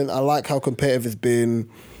season. I like how competitive it's been.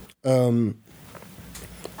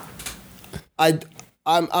 I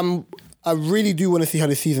really do want to see how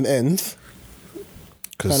the season ends.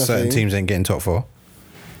 Because kind of certain thing. teams ain't getting top 4.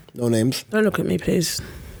 No names. Don't look at me, please.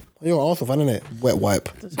 You're an Arsenal fan, innit? Wet wipe.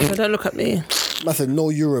 So don't look at me. I said no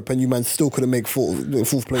Europe, and you man still couldn't make fourth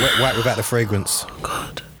place. White without the fragrance.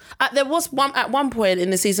 God. There was at one point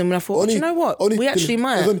in the season when I thought, do you know what? We actually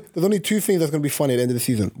might. There's only two things that's going to be funny at the end of the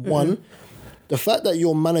season. One, the fact that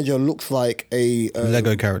your manager looks like a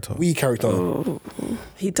Lego character. Wii character.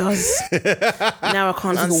 He does. Now I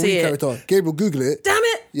can't Like a unsee Wii it. character. Gabriel, Google it. Damn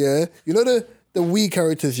it. Yeah, you know the Wii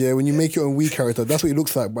characters. Yeah, when you make your own Wii character, that's what he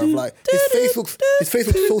looks like, bruv. Like his face looks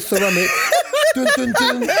so ceramic. Dun, dun,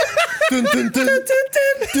 dun. Dun, dun, dun.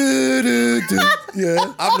 Du, du, du.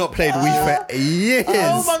 Yeah. I've not played Wii for years.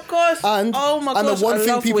 Oh my gosh. And the one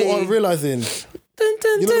thing people aren't realizing,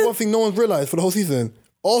 you know the one thing no one's realized for the whole season?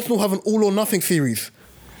 Arsenal have an all or nothing series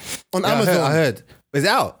on Yeah, Amazon. I heard. Is it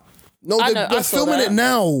out? No, I they're know, I saw filming that. it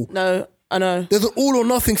now. No, I know. There's an all or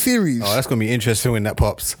nothing series. Oh, that's going to be interesting when that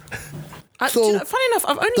pops. So, do you know, funny enough,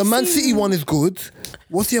 I've only The Man seen... City one is good.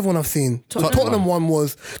 What's the other one I've seen? The Tottenham one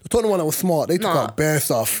was smart. They took Nah. out bare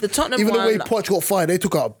stuff. The Tottenham Even the way one- Poch got fired, they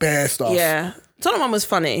took out bare stuff. Yeah. Tottenham one was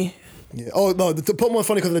funny. Yeah. Oh no, the Tottenham one's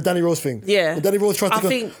funny because of the Danny Rose thing. Yeah. The Danny Rose tried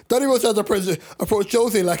to. Danny Rose tried to approach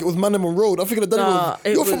Chelsea like it was Manningham Road. I'm thinking of Danny Nah, Rose.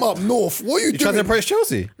 it You're from was- up north. What are you You tried doing? to approach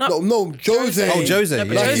Chelsea? No, Jose. Oh, Jose. No,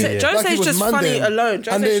 but Yeah, Jose, yeah, yeah. Jose's he was just man funny then. alone. And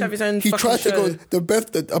Jose then should have his own he fucking tried to show. go the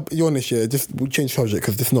best. You're honest, yeah. Just we'll change subject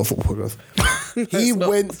because this is not football podcast. He not.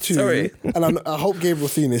 went to, Sorry. and I hope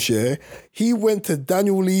Gabriel's seen this. Yeah, he went to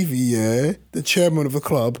Daniel Levy, yeah, the chairman of the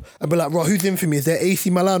club, and be like, "Right, who's in for me? Is there AC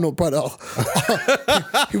Milan or brother?"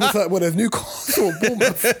 He was like, "Well, there's Newcastle or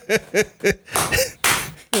Bournemouth."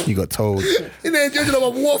 You got told. In there, judging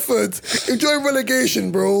about Watford, enjoying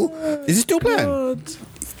relegation, bro. Is he still playing? God.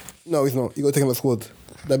 No, he's not. You got to take him at squad.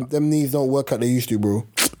 Them knees don't work like they used to, bro.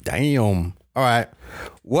 Damn. All right.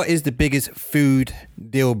 What is the biggest food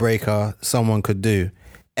deal breaker someone could do?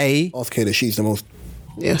 A. Ask Kay that she's the most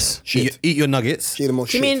Yes. shit. Eat your nuggets. She's the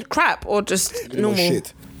most Do you shit. mean crap or just The most normal?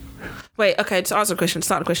 shit. Wait, okay, to answer the question,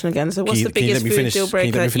 start the question again. So what's you- the can you biggest let me food finish- deal can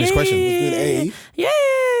you breaker? let me finish the question? Doing A.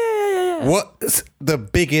 Yeah. What's the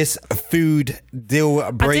biggest food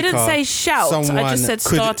deal breaker? say shout, I someone just said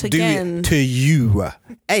could start do again. to you.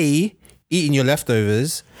 A. Eating your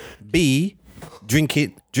leftovers. B.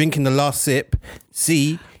 Drinking the last sip.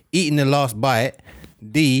 C. Eating the last bite.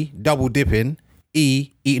 D. Double dipping.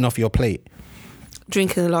 E. Eating off your plate.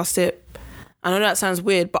 Drinking the last sip. I know that sounds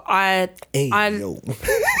weird, but I Yo.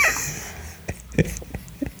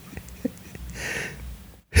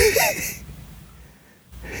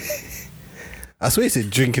 I swear he said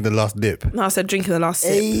drinking the last dip. no, I said drinking the last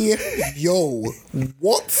sip. Yo.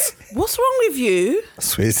 What? What's wrong with you? I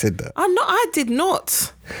swear he said that. I did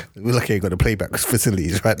not. We're lucky I got the playback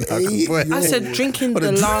facilities right now. Hey, Boy. yo. I said drinking What the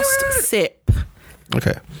a- last sip.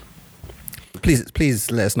 Okay. Please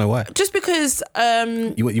let us know why. Just because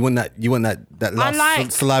You want that last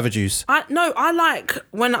like- saliva juice. I like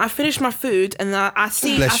when I finish my food and I Bless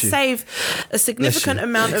you. save a significant you.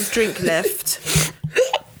 amount of drink left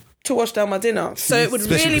to wash down my dinner. So it would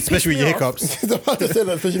Especially, really especially piss with me your off. hiccups. He's about to say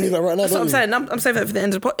that, especially like right now. That's what I'm saying. I'm saving it for the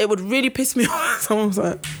end of the pot. It would really piss me off. Someone's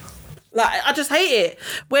like I just hate it.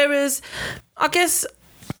 Whereas I guess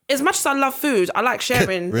as much as I love food, I like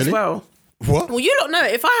sharing as Really? well. What? Well, you don't know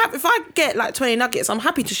it. If I get like 20 nuggets, I'm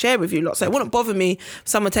happy to share with you lot. So it wouldn't bother me if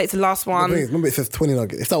someone takes the last one. Remember, it says 20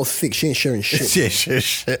 nuggets. If that was 6, she ain't sharing shit.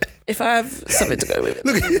 Shit. If I have something to go with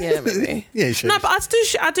it. Yeah, maybe. Yeah, sure. No, but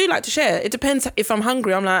I do like to share. It depends. If I'm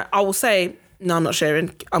hungry, I'm like, I will say, no, I'm not sharing.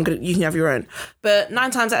 You can have your own. But 9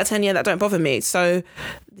 times out of 10, yeah, that don't bother me. So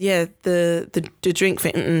yeah, the drink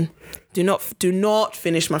thing. Do not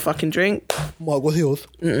finish my fucking drink. Mark, what's yours?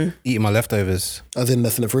 Eating my leftovers. As in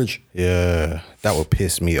that's in the fridge. Yeah, that would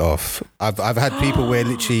piss me off. I've had people where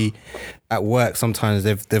literally at work sometimes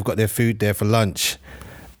they've got their food there for lunch,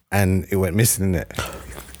 and it went missing in it.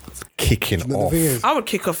 Kicking The off. thing is, I would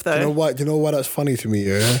kick off though. do you know why that's funny to me?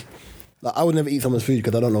 Yeah, like I would never eat someone's food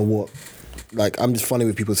because I don't know what. Like I'm just funny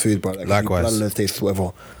with people's food, bro. Like, Likewise. I don't know the taste,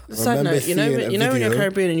 whatever. Side note, you know when you're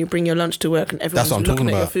Caribbean and you bring your lunch to work and everyone's That's what I'm looking talking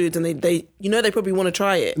at your about. foods and they they probably want to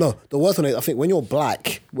try it. No, the worst one is I think when you're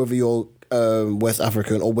black, whether you're West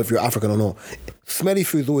African or whether you're African or not, smelly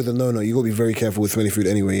food is always a no-no. You gotta be very careful with smelly food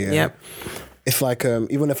anyway. Yeah. Yep. It's like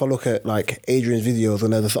even if I look at like Adrian's videos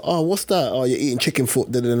and they're just like, oh, what's that? Oh, you're eating chicken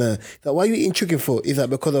foot. Like, why are you eating chicken foot? Is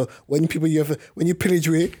that because of when you pillage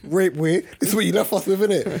with, rape with? This is what you left us with,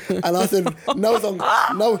 innit? And I said,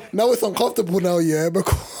 now it's uncomfortable now, yeah,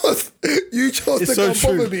 because you chose It's to so come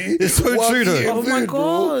true. bother me. It's so while true, though. eating Oh my food, bro.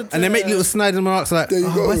 god. And they make little snide remarks like, There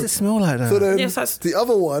you go. why does it smell like that? So then Yes, that's- the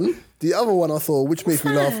other one I saw, which makes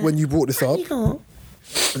me laugh when you brought this up,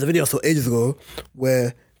 there's a video I saw ages ago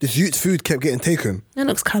where this youth's food kept getting taken. It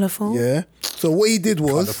looks colourful. Yeah. So what he did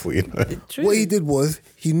was, Colourful, you know. True. what he did was,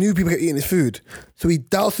 he knew people kept eating his food, so he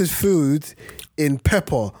doused his food in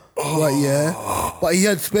pepper. Right, yeah. But he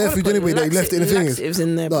had spare food put anyway that he left it in the thing. laxatives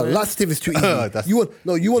in there, No, bro. laxative is too easy. That's- you want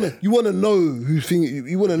to know who's thinking.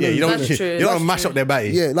 You want to know. Yeah, you don't, That's you true, don't that's mash true. up their batty.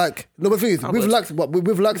 Yeah, like no, but the thing is, with would.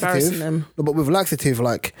 laxative, Embarrassing them. but with laxative,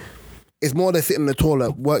 like it's more than sitting in the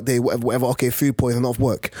toilet, work day, whatever. Okay, food poisoning off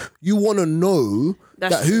work. You want to know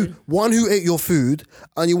That's that who true. who ate your food,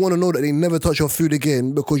 and you want to know that they never touch your food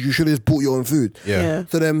again because you should have just bought your own food. Yeah.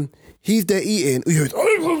 So then he's there eating, he goes,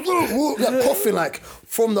 like coughing like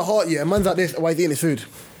from the heart. Yeah, man's like this while he's eating his food.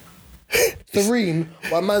 Serene,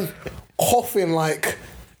 but man's coughing like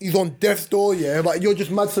he's on death's door. Yeah, but you're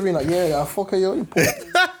just mad serene, like yeah, fuck you.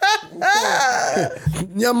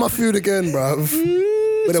 Yeah, my food again, bruv.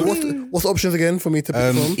 But then what's the options again for me to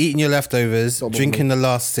pick from? Eating your leftovers, drinking the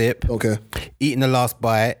last sip, Okay. eating the last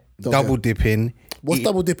bite, double dipping. What's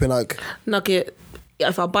double dipping like? Nugget.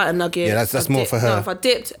 If I bite a nugget. Yeah, that's if I more dip- for her. No, if I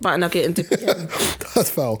dipped, bite a nugget and dip again. That's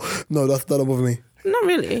foul. No, that don't bother me. Not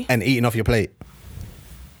really. And eating off your plate.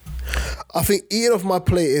 I think eating off my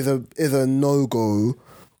plate is a no go That's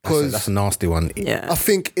because a nasty one. Yeah. I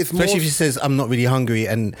think it's more. Especially if she says, I'm not really hungry,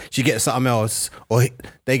 and she gets something else, or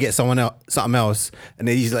they get something else, and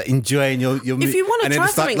then he's like enjoying your If you want to and then try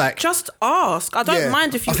it's like- something, like, just ask. I don't Yeah,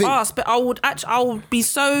 mind if I you think- ask, but I would be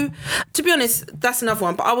so. To be honest, that's another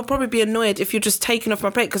one. But I would probably be annoyed if you're just taking off my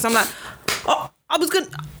plate because I'm like, oh, I was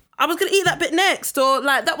gonna eat that bit next, or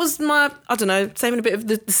like that was my, I don't know, saving a bit of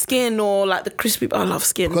the skin or like the crispy. I love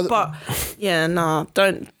skin, Because- but yeah, nah,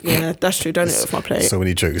 don't. Yeah, that's true. Don't eat it off my plate. so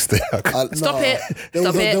many jokes there. Stop it. There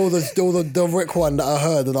Stop it. was a direct one that I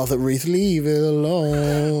heard, and I was like, Reese, leave it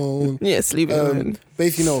alone. Yes, leave it alone.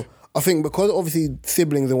 Basically, no. I think because obviously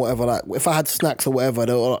siblings and whatever, like if I had snacks or whatever,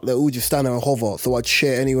 they'll all just stand there and hover, so I'd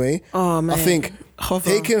share anyway. Oh, man. I think Hover.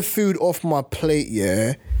 taking food off my plate,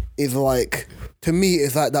 yeah, is like, to me,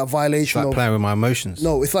 it's like that violation Like of. playing with my emotions.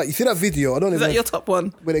 No, it's like you see that video. I don't Is even. that your top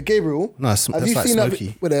one? With a Gabriel. No, that's like that?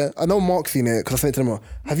 Smokey. I know Mark's seen it because I sent it to him.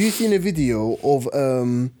 Have you seen a video of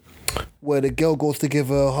where the girl goes to give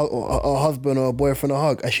her husband or a boyfriend a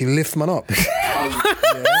hug and she lifts man up?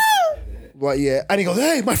 Yeah. Right, yeah. And he goes,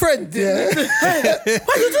 hey, my friend. Yeah. Why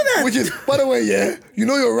you do that? Which is, by the way, yeah, you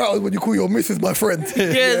know you're rattled when you call your missus my friend.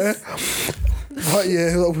 Yes. Yeah? Right,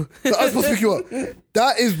 yeah. So I'm supposed to pick you up.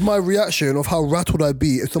 That is my reaction of how rattled I'd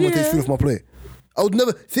be if someone takes food off my plate. I would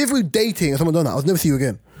never, see if we're dating and someone done that, I would never see you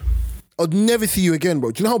again. I'd never see you again, bro.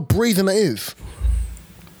 Do you know how brazen that is?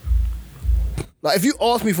 Like, if you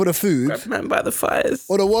ask me for the food, Grab man by the fires.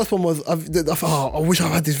 or the worst one was, I thought, I wish I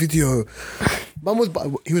had this video.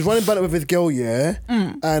 He was running back with his girl, yeah,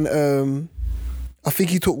 and I think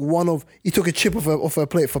he took a chip off her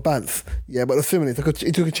plate for pants, yeah, but the feminine, he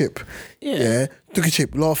took a chip, Yeah. took a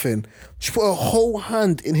chip, laughing. She put her whole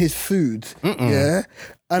hand in his food, yeah,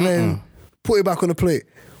 and then put it back on the plate.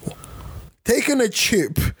 Taking a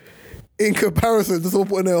chip in comparison to someone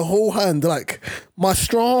putting their whole hand, like my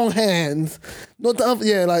strong hands, not the other,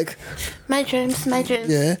 yeah, like My dreams.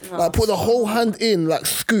 yeah, like put the whole hand in, like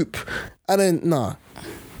scoop, and then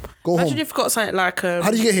go Imagine home. you've got something like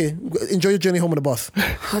How did you get here? Enjoy your journey home on the bus.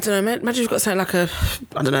 I don't know, man. Imagine you've got something like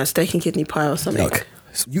a steak and kidney pie or something.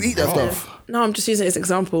 You eat that stuff. No, I'm just using it as an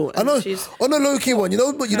example. I know. She's, On a low key one, you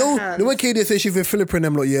know, but you know hands. when Katie says she's with Philippa and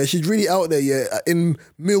them lot, yeah, she's really out there, yeah, in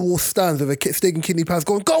Millwall stands with a steak and kidney pies,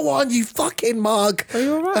 going, "Go on, you fucking mug." Are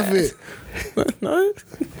you alright? That's it. no?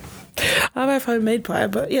 I have homemade pie,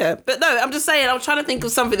 but yeah. But no, I'm just saying, I'm trying to think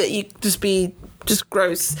of something that you just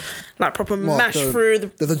gross, like proper mash through the...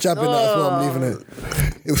 There's a jab in that as well, I'm leaving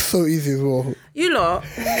it. It was so easy as well. You lot.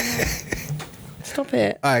 Stop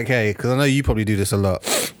it. Okay, because I know you probably do this a lot.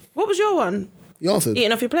 What was your one? You answered?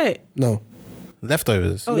 Eating off your plate? No.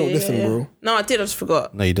 Leftovers. Oh, You yeah, don't listen, bro. No, I did, I just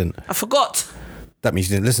forgot. No, you didn't. I forgot. That means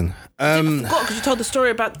you didn't listen. I forgot because you told the story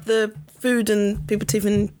about the food and people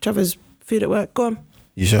teething each other's food at work. Go on.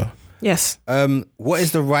 You sure? Yes. What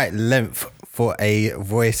is the right length for a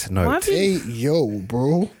voice Why note? have you... Hey, yo,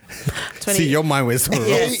 bro. 20... See, your mind was so wrong.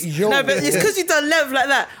 Hey, yo. No, but it's because you done length like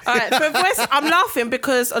that. All right, for voice, I'm laughing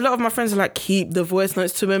because a lot of my friends are like, keep the voice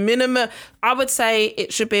notes to a minimum. I would say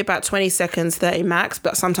it should be about 20 seconds, 30 max,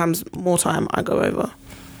 but sometimes more time I go over.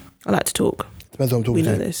 I like to talk. Depends what I'm talking We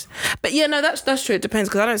know to. this. But yeah, no, that's true. It depends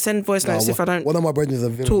because I don't send voice notes if I don't One of my brothers is a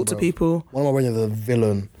villain. talk to bro. people. One of my brothers is a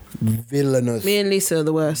villain. Villainous. Me and Lisa are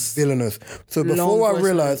the worst. Villainous. So Long before I voice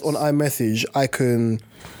realised on notes. iMessage, I can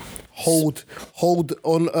hold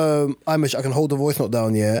on iMessage, I can hold the voice note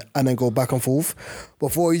down, yeah, and then go back and forth.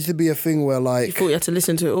 Before it used to be a thing where You like thought you had to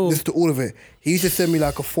listen to it all. listen to all of it. He used to send me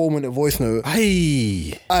like a 4-minute voice note,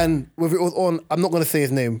 Hey. and whether it was on, I'm not gonna say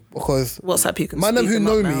his name because WhatsApp, you can man them speed who them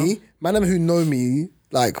up know now. me, man them who know me,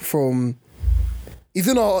 like from he's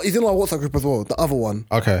in our WhatsApp group as well, the other one.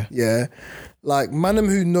 Okay. Yeah. Like man them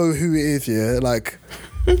who know who it is, yeah. Like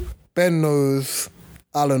Ben knows,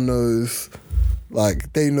 Alan knows,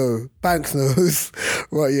 like they know, Banks knows,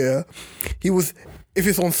 right, yeah. He was, if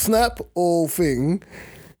it's on Snap or thing,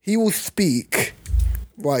 he will speak,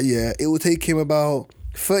 right, yeah. It will take him about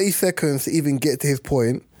 30 seconds to even get to his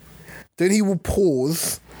point. Then he will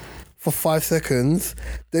pause for 5 seconds.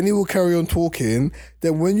 Then he will carry on talking.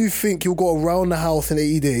 Then when you think he'll go around the house in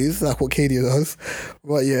 80 days, like what Katie does,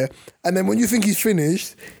 right, yeah. And then when you think he's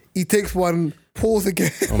finished, he takes one, pause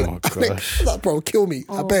again. Oh my gosh. Like, bro, kill me.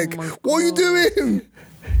 I beg. my What are you doing?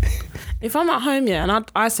 If I'm at home, yeah, and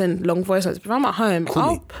I send long voice notes. If I'm at home,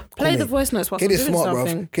 I'll play the voice notes while I'm Katie doing is smart, bro.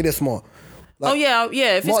 something. Katie is smart. Oh yeah.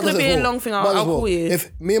 If Mark it's gonna does be as a well. long thing, Mark I'll does as well. call you.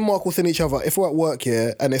 If me and Mark will send each other, if we're at work,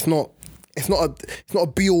 yeah, and it's not a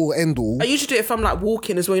be all end all. I usually do it if I'm like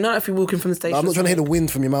walking as well. You know, if you're walking from the station. I'm not trying to hear the wind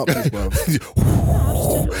from your mouthpiece, bro.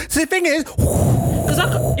 So the thing is, Because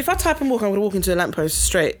if I type and walk, I'm going to walk into a lamppost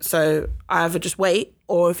straight. So I either just wait,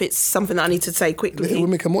 or if it's something that I need to say quickly, We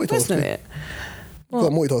make a multitask. voice note it. You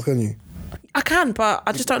got multitask, can you? I can, but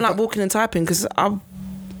I just don't like walking and typing because I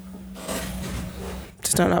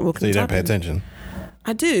just don't like walking. so you and don't pay typing. attention.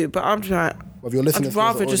 I do, but I'm just like, Well, if you're listening, I'd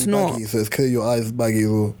rather just not. Baggy, so it's clear your eyes baggy as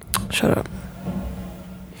well. Shut up.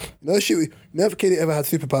 No, never Katie ever had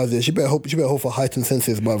superpowers yet. She better hope for heightened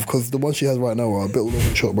senses, bruv, because the one she has right now are a bit all over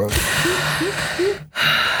the shop, bro.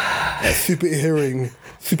 Like super hearing,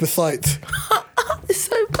 super sight, It's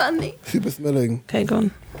so funny. super smelling. Okay, go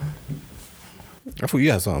on. I thought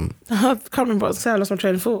you had something. I can't remember what I was saying. I lost my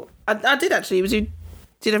train of thought. I did actually. Was you?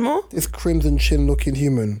 Did you have more? This crimson chin looking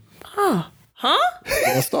human. Huh?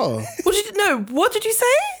 A star. What did you? No. What did you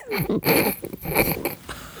say?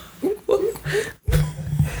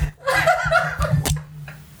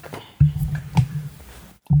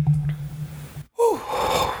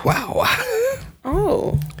 Wow.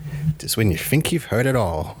 Oh. Just when you think you've heard it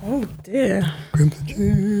all. Oh dear. Crimson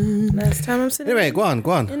chin. Last time I'm sitting Anyway, go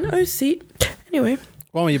on. in the O seat. Anyway.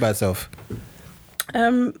 Go on with your bad self.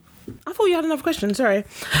 I thought you had another question. Sorry.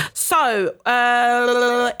 So,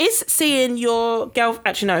 is seeing your girl?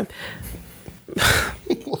 Actually, no.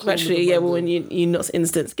 Actually, yeah. Well, when you not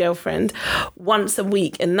instance girlfriend once a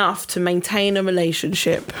week enough to maintain a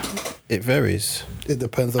relationship? It varies. It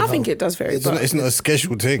depends on I think it does vary. It's not a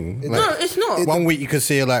scheduled thing. No, it's not. One week you could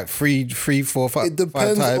see her like three, four, five. It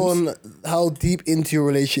depends 5 times. on how deep into your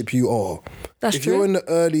relationship you are. That's if true. you're in the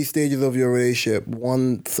early stages of your relationship,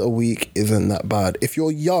 once a week isn't that bad. If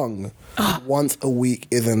you're young, once a week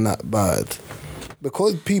isn't that bad.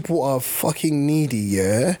 Because people are fucking needy,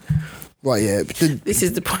 yeah? Right, yeah. This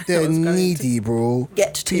is the point I They're was going needy, bro.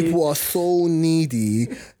 get to. People are so needy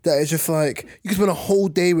that it's just like, you can spend a whole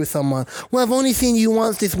day with someone. Well, I've only seen you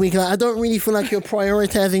once this week. Like, I don't really feel like you're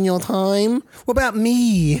prioritizing your time. What about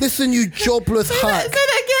me? Listen, you jobless Say hack.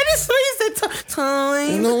 that again. It's what you said. I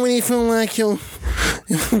Time. don't really feel like you're...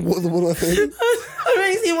 what do I say? I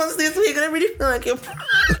really see once this week. I don't really feel like you're.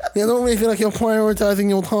 I don't really feel like you're prioritizing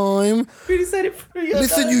your time. Really said it for you.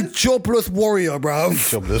 Listen, you jobless warrior, bruv.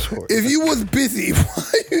 Jobless warrior. If you was busy, why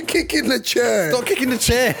are you kicking the chair? Stop kicking the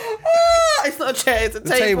chair. It's not a chair. It's a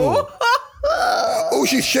table. table. Oh,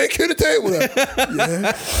 she's shaking the table there.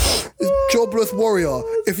 Yeah. This jobless warrior.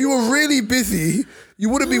 If you were really busy, You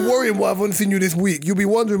wouldn't be worrying why I haven't seen you this week. You'll be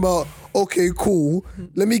wondering about, okay, cool,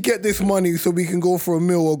 let me get this money so we can go for a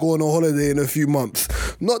meal or go on a holiday in a few months.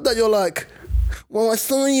 Not that you're like, well, I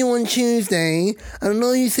saw you on Tuesday. I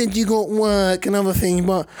know you said you got work and other things,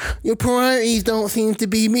 but your priorities don't seem to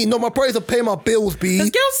be me. No, my priorities are paying my bills, B. Has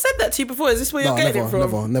girls said that to you before? Is this where you're getting it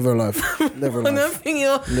from? Never alive. Never I don't alive. think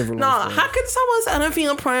you're. Never Nah, alive, how can someone say, I don't think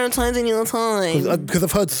you're prioritizing your time? Because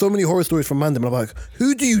I've heard so many horror stories from Mandem. I'm like,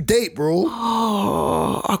 who do you date, bro?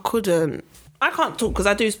 Oh, I couldn't. I can't talk because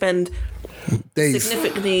I do spend Days.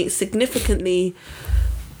 significantly.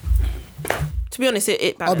 To be honest,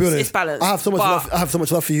 it balanced. I'll be honest. It's balanced. I have so much but love. I have so much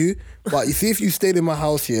love for you. But you see, if you stayed in my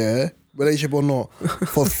house, yeah, relationship or not,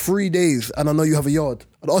 for 3 days, and I know you have a yard,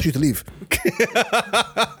 I'd ask you to leave.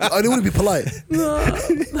 I wouldn't be polite.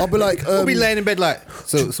 I'll be like, We'll be laying in bed like,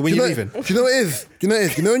 so when you leaving? Do you know what it is? You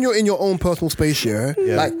know when you're in your own personal space, yeah?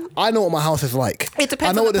 Like, I know what my house is like. It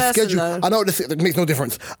depends I know on what the person, schedule. though. I know what it makes no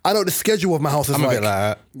difference. I know what the schedule of my house is I'm like. a bit like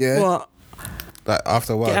that. Yeah. what? Like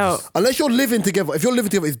after a while. Get out. just- Unless you're living together. If you're living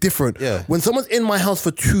together, it's different. Yeah. When someone's in my house for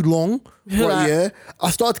too long, right, yeah, I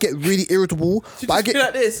start to get really irritable. But I Do get,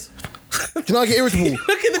 like this. do you know I get irritable?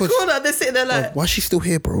 Look in the corner. They're sitting there like, Why is she still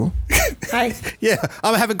here, bro? hey. Yeah,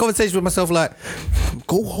 I'm having conversations with myself like,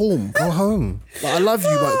 Go home. go home. Like, I love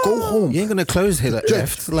you, but go home. You ain't gonna close here like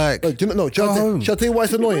left. Like, Do you know, no, go home. shall I tell you why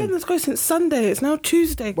it's annoying? Let's go since Sunday. It's now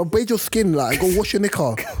Tuesday. But bathe your skin, like, go wash your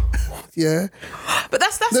knicker. Yeah. But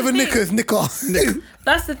that's Never the thing. knickers, knicker.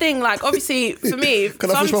 That's the thing. Like, obviously, for me,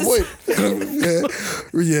 Can I finish my point?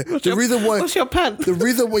 yeah. The reason why. What's your pant? The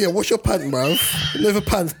reason why, yeah, wash your pant, bro. Never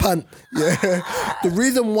pants, pant. Yeah. The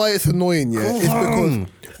reason why it's annoying, yeah, is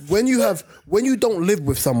because when you don't live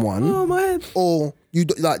with someone, Oh my head. or you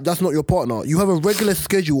like that's not your partner, you have a regular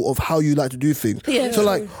schedule of how you like to do things. Yeah. So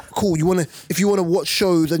like, cool. If you wanna watch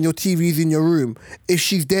shows and your TV's in your room, if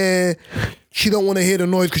she's there, she don't want to hear the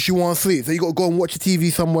noise because she wants to sleep. So you got to go and watch the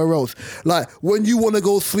TV somewhere else. Like when you want to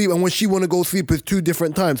go sleep and when she want to go sleep is 2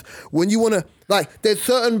 different times. When you want to there's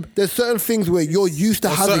certain things where you're used to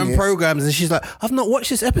having certain it. programs, and she's like, I've not watched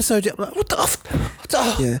this episode yet. I'm like, what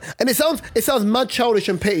the? Yeah, and it sounds mad childish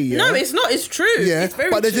and petty. Yeah? No, it's not. It's true. Yeah, It's very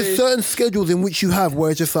but there's true. just certain schedules in which you have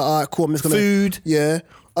where it's just like, all right, cool. I'm just gonna Food. Yeah,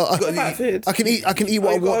 about food? I can eat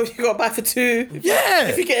what I want. You got to buy for 2. Yeah.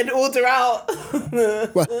 If you get an order out.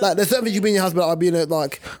 Well, like there's certain things you be in your house, but I'll be in it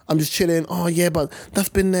like I'm just chilling. Oh yeah, but that's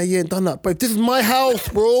been there, yeah, done that. But this is my house,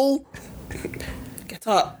 bro. Get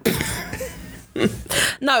up.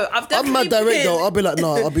 No, I've definitely I'm mad direct been- though. I'll be like,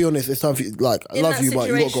 no, I'll be honest. It's time for you. Like, I In love that you, but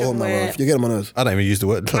you gotta go situation home now, bro. where- You're getting on my nerves. I don't even use the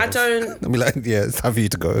word. I don't- I'll be like, yeah, it's time for you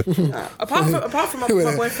to go. Apart from my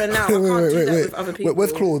boyfriend now, I can't do that with other people.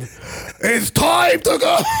 Where's Claude? It's time to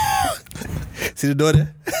go. See the door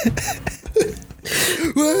there?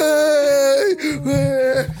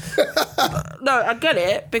 No, I get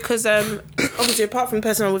it because obviously apart from the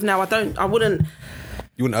person I'm with now, I wouldn't.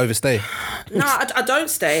 You wouldn't overstay. No, I don't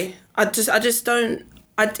stay. I just don't.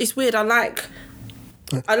 It's weird. I like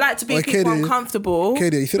to be Like, people Katie- uncomfortable.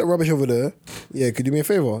 Katie, you see that rubbish over there? Yeah, could you do me a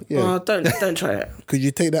favor? Yeah. Oh, don't try it. Could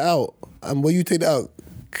you take that out? And when you take that out,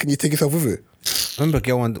 can you take yourself with it? I remember a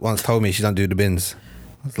girl once told me she don't do the bins.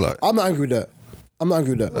 I was like, I'm not angry with that. I'm not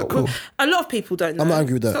angry with that. cool. A lot of people don't know. I'm not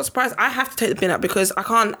angry with that. It's not surprised. I have to take the bin out because I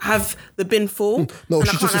can't have the bin full. No, and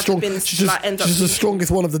I she's can't just a have strong. the bins, She's just, like, end up. she's the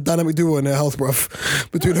strongest one of the dynamic duo in their house,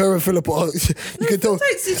 bruv. Between her and Philippa, you can tell.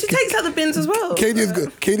 She takes out the bins as well. Katie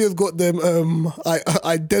has got them. I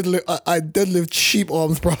deadlift sheep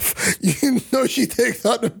arms, bruv. You know she takes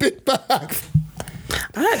out the bin bags.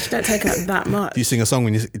 I actually don't take out that much. Do you sing a song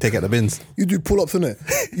when you take out the bins? You do pull ups, innit?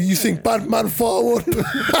 You sing bad man forward,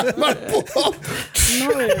 bad man pull up.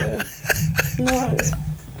 No.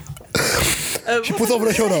 She puts over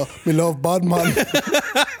the shoulder. We love bad man.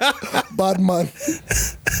 Bad man.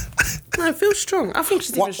 No, I feel strong. I think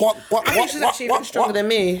she's even. I think she's actually even stronger than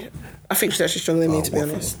me. I think she's actually stronger than me, to be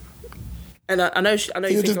honest. And I know you You're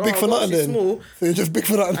think, just big for well, nothing she's then. small. So you're just big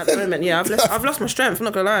for At the nothing. moment, yeah, I've lost my strength. I'm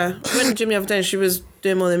not gonna lie. I went to the gym the other day and she was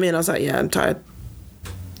doing more than me, and I was like, yeah, I'm tired.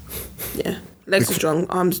 Yeah, legs are strong,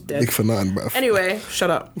 arms dead. Big for nothing, bruv. Anyway, shut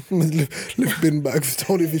up. Lift bin bags. It's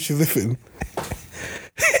the only thing she's lifting.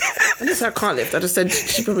 I didn't say I can't lift. I just said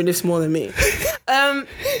she probably lifts more than me.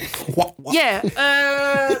 Yeah,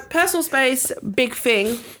 personal space, big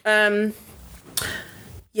thing.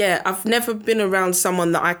 Yeah, I've never been around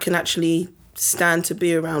someone that I can actually stand to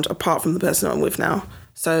be around apart from the person I'm with now.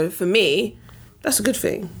 So for me, that's a good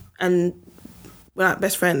thing. And we're like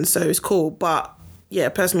best friends, so it's cool. But yeah,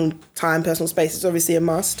 personal time, personal space is obviously a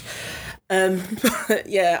must. But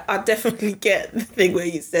yeah, I definitely get the thing where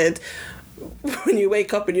you said when you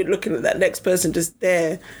wake up and you're looking at that next person just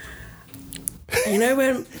there. You know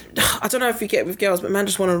when, I don't know if you get it with girls, but man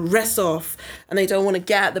just want to rest off and they don't want to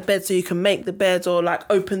get out of the bed so you can make the bed or like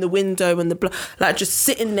open the window and like just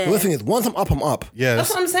sitting there. The thing is, once I'm up, I'm up. Yeah, That's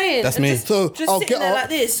what I'm saying. That's And me. Just I'll sitting get there up. like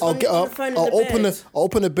this. I'll get on up. the phone in I'll the open bed. I'll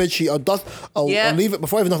open the bed sheet. I'll leave it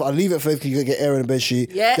before I even dust. I'll leave it first because you get air in the bed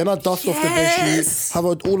sheet. Yeah. Then I dust off the bed sheet. Have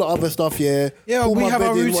all the other stuff. Yeah. Yeah, Pull we my have bed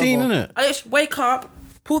our in, routine, whatever. innit? I just wake up,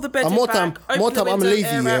 pull the bed And more time, back, open the I'm window, lazy.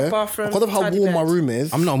 air out, Yeah. bathroom, Because of how tidy warm my bed. room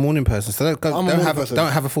is. I'm not a morning person, so I'm a morning person.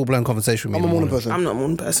 don't have a full blown conversation with me. I'm a in the morning person. I'm not a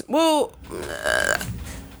morning person. Well,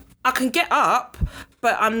 I can get up,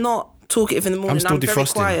 but I'm not talkative in the morning. I'm still very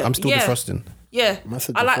defrosting. quiet. I'm still defrosting. Yeah,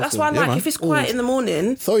 Massive I like. That's why I defrosting. like man. if it's quiet in the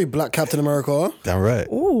morning. Sorry, Black Captain America. Damn right.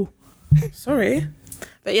 Ooh, sorry,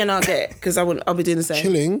 but yeah, no, I get it because I'll be doing the same.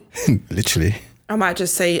 Chilling. Literally. I might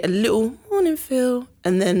just say a little morning feel,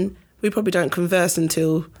 and then we probably don't converse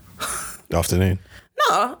until Afternoon.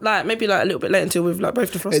 no, like maybe like a little bit later until we've like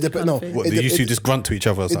both defrosted. It depends. No, What, it, do you it, two just grunt to each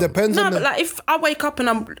other or it something? depends No, on but the. like if I wake up and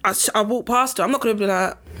I walk past her, I'm not gonna be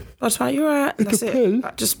like, I was like, you're right, and that's it. depends.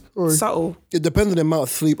 Like, just subtle. It depends on the amount of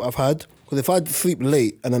sleep I've had. Because if I sleep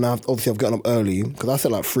late and then I've gotten up early, because I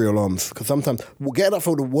set like 3 alarms. Because sometimes getting up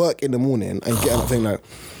for the work in the morning and getting up thing like,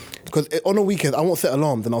 because on a weekend I won't set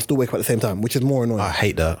alarms and I'll still wake up at the same time, which is more annoying. I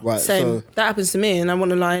hate that. Right, Same. so That happens to me, and I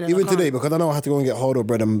want to lie in. And even I can't. today, because I know I have to go and get hard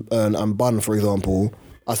bread and bun, for example,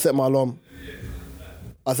 I set my alarm.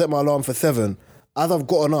 I set my alarm for 7. As I've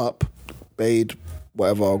gotten up, bathed,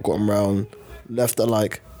 whatever, I've gotten round, left at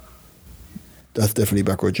like. That's definitely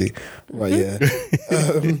backroad G. Right,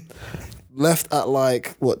 yeah. Left at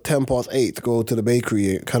like, 8:10 to go to the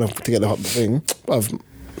bakery, kind of to get the thing.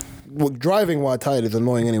 Driving while tired is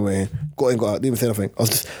annoying anyway. Got in, got out, didn't even say nothing.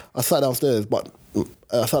 I sat downstairs, but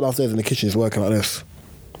I sat downstairs in the kitchen just working like this.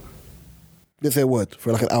 Didn't say a word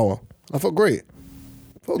for like an hour. I felt great.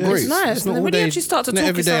 Felt great. It's nice. It's not And then all when you day. actually start to Not talk,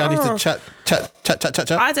 every it's day like, I need oh. to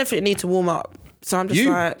chat. I definitely need to warm up. So I'm just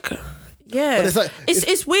You? like, yeah. But it's like-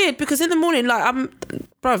 it's weird because in the morning, like I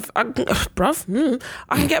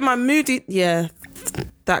can get my moody. Yeah,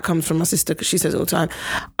 that comes from my sister because she says it all the time.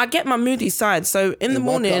 I get my moody side. So in the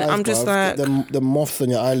morning, Wipe the eyes, I'm just bruv. like, the moths on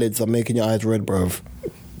your eyelids are making your eyes red, bruv.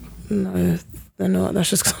 no, they're not. That's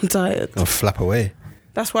just because I'm tired. I'll flap away.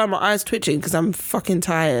 That's why my eyes twitching because I'm fucking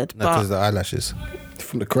tired. No, because But the eyelashes.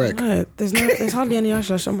 From the crack. no, there's hardly any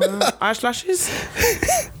eyelash on my eyelashes.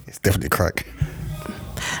 It's definitely crack.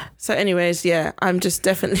 So, anyways, yeah, I'm just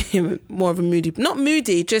definitely more of a moody. Not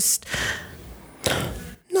moody, just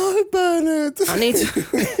No, Bernard. I need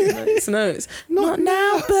to. No, it's not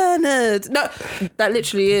now, Bernard. No, that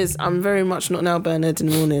literally is. I'm very much not now, Bernard, in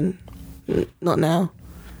the morning. Not now.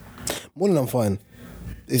 Morning, I'm fine.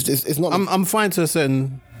 It's not. I'm fine to a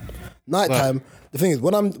certain. Nighttime. The thing is,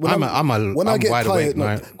 when I get wide tired, awake, no,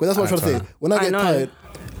 right? well, that's what I'm trying to say. When I I get know. tired,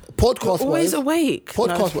 podcast Always wise, awake.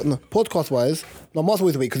 podcast wise, no, Mark's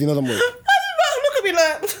always awake because he knows I'm awake. Look at me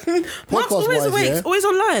like. Mark's always Podcast-wise, awake. yeah. Always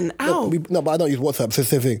online. Ow. No, but I don't use WhatsApp. So it's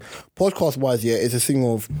the same thing. Podcast wise, yeah, it's a thing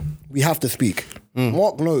of we have to speak.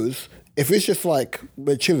 Mark knows if it's just like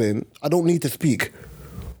we're chilling, I don't need to speak.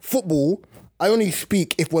 Football, I only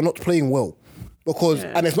speak if we're not playing well. Because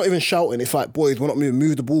and it's not even shouting. It's like, boys, we're not moving.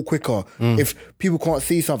 Move the ball quicker. If people can't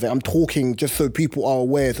see something, I'm talking just so people are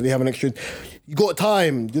aware, so they have an extra. You got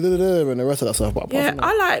time, and the rest of that stuff. But apart Yeah, from that,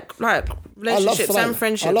 I like relationships silence. and I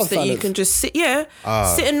friendships love that you silence. can just sit, sit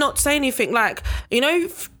and not say anything. Like, you know,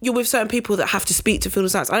 if you're with certain people that have to speak to feel the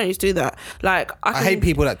silence. I don't used to do that. Like, I hate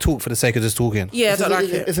people that talk for the sake of just talking. Yeah, I don't like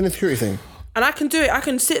it. it's an insecurity thing. And I can do it. I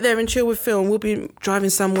can sit there and chill with Phil, and we'll be driving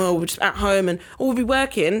somewhere, or we're just at home, or we'll be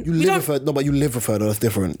working. You live with her, no, but you live with her. Though, that's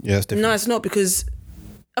different. Yeah, it's different. No, it's not because.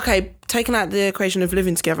 Okay, taking out the equation of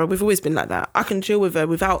living together, we've always been like that. I can chill with her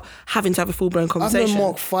without having to have a full blown I've conversation. known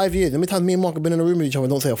Mark 5 years. How many times me and Mark have been in a room with each other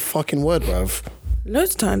and don't say a fucking word, bruv?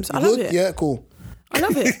 Loads of times. I love Good? it. Yeah, cool. I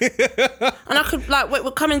love it. And I could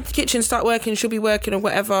we'll come in the kitchen, start working. She'll be working or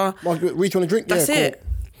whatever. Mark, reach on a drink? That's yeah, cool. it.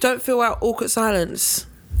 Don't feel out awkward silence.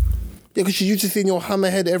 Yeah, because she's used to seeing your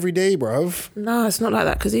hammerhead every day, bruv. No, it's not like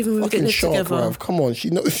that. Because even when we get Fucking this shark, together, bruv. Come on, she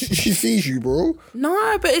knows, she sees you, bro.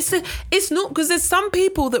 no, but it's not because there's some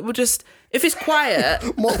people that will just if it's quiet.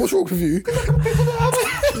 Mark, what's wrong with you?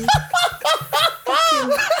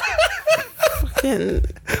 fucking,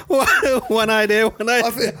 One eye there, one eye.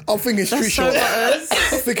 I'm thinking street that's so sharks.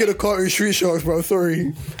 butters. I'm thinking of cartoon street sharks, bro.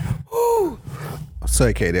 Sorry.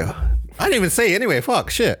 Sorry, Katie. I didn't even say it anyway. Fuck,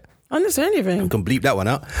 shit. I didn't say anything. Can bleep that one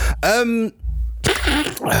out.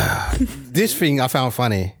 This thing I found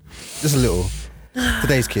funny. Just a little.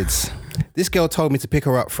 Today's kids. This girl told me to pick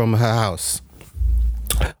her up from her house.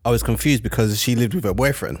 I was confused because she lived with her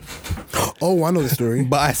boyfriend. Oh, I know the story.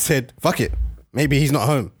 But I said, fuck it. Maybe he's not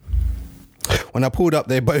home. When I pulled up,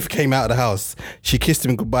 they both came out of the house. She kissed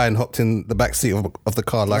him goodbye and hopped in the back seat of the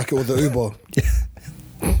car Like it was an Uber.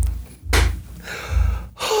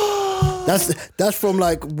 That's from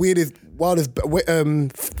like wildest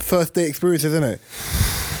first date experiences, isn't it?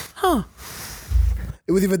 Huh.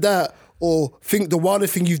 It was either that or think the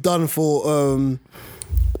wildest thing you've done for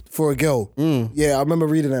a girl. Yeah, I remember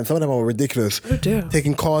reading that. Some of them are ridiculous. Oh dear.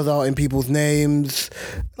 Taking cars out in people's names.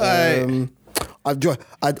 I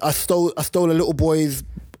stole a little boy's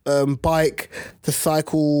bike to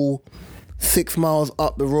cycle 6 miles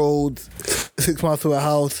up the road, 6 miles to her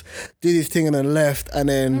house, did his thing and then left, and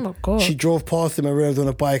then she drove past him and realized on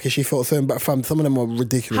a bike and she felt so bad. Fam, some of them are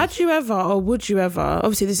ridiculous. Had you ever, or would you ever,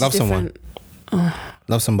 obviously this Love is different.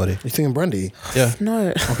 Love somebody. You singing Brandy? Yeah.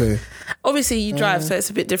 No. Okay. Obviously you drive, so it's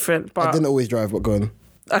a bit different, but... I didn't always drive, but go on.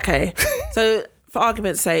 Okay. So, for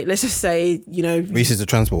argument's sake, let's just say, you know... Reese is the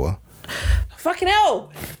transporter. Fucking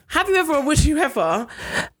hell! Have you ever, or would you ever,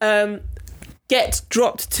 get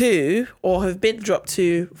dropped to, or have been dropped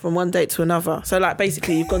to from one date to another? So, like,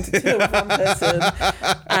 basically, you've gone to two with one person,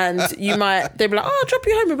 and they'd be like, oh, I'll drop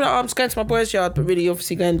you home. You'll be like, oh, I'm just going to my boy's yard, but really,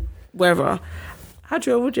 obviously, going wherever. Had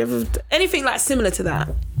you, or would you ever... Anything, like, similar to that?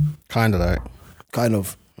 Kind of like. Kind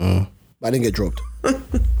of. But I didn't get dropped.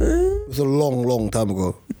 It was a long, long time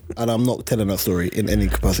ago. And I'm not telling that story in any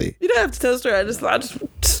capacity. You don't have to tell the story. I just thought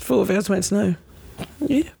of it. I just wanted to know.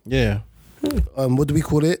 Yeah. Yeah. What do we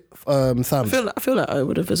call it? Sam's. I feel like I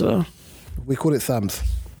would have as well. We call it Sam's.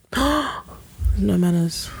 No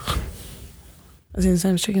manners. As in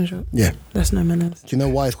Sam's chicken shop? Yeah. That's no manners. Do you know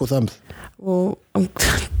why it's called Sam's? Well, I'm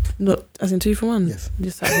not as in 2 for 1. Yes.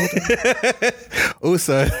 Just like,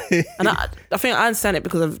 Also, and I think I understand it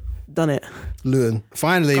because I've done it. Luton.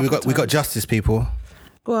 finally, we Couple got times. justice, people.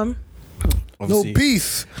 Go on. Obviously. No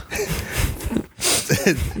peace.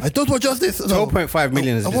 I don't want justice. No. 12.5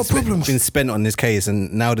 million I want has problems. been spent on this case,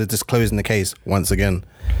 and now they're just closing the case once again.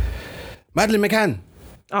 Madeleine McCann,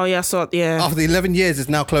 Oh yeah, I saw it. Yeah, after 11 years, is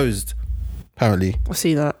now closed. Apparently, I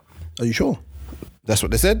see that. Are you sure? that's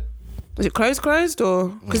what they said. Is it closed or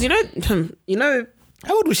because you know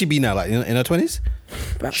How old would she be now? Like in her 20s,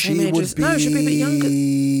 about She same age would as- be... No, she'd be a bit younger.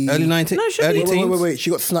 early 19s, No, she'll early be- teens. Wait. She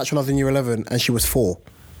got snatched when I was in year 11 and she was 4.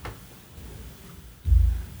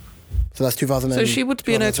 So that's 2000. So she would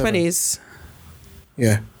be in her 2007. 20s.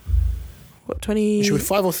 Yeah. What 20? She was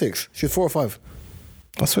 5 or 6. She was 4 or 5.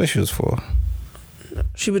 I swear she was 4.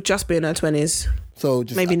 She would just be in her 20s. So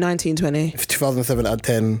just Maybe 19, 20. if 2007 add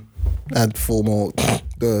 10, add 4 more.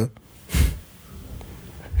 Duh.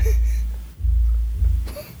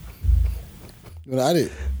 You want to add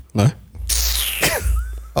it? No.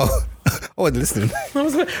 Oh, I wasn't listening. I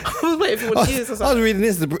was waiting for what years or I was something. reading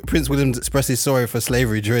this. Prince William expressed his sorry for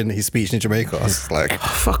slavery during his speech in Jamaica. I was like,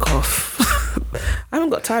 Fuck off. I haven't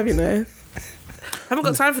got time, you know. I haven't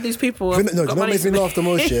got time for these people. No, I've do you know got what money makes to me make. laugh the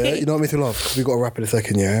most, yeah? You know what makes me laugh? Because we got to wrap in a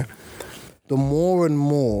second, yeah? The more and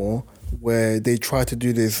more where they try to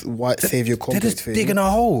do this white saviour they're complex just thing. digging a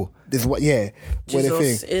hole. This what? Yeah, where they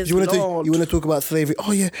Jesus think is you want Lord. to talk about slavery?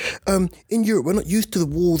 Oh yeah, in Europe we're not used to the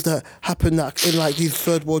wars that happen in like these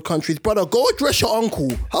third world countries. Brother, go address your uncle.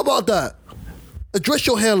 How about that? Address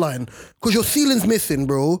your hairline because your ceiling's missing,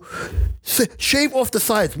 bro. Shave off the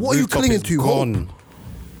sides. What are you Rooftop clinging is to? gone.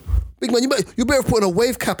 Big man, you better put a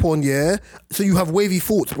wave cap on, yeah, so you have wavy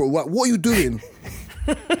thoughts, bro. What are you doing?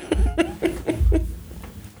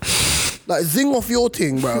 Like zing off your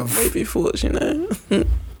thing, bro. Maybe thoughts, you know.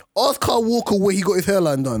 Ask Carl Walker where he got his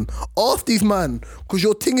hairline done. Ask these man, because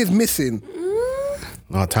your thing is missing.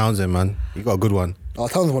 Oh, Townsend, man. You got a good one. Our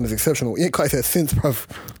Townsend one is exceptional. He ain't cut his hair since, bruv.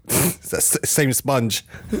 It's that same sponge.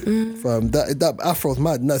 That afro's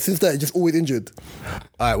mad. No, since that, just always injured.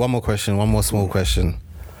 All right, one more question. One more small question.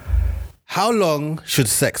 How long should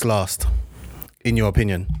sex last, in your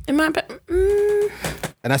opinion? It might be.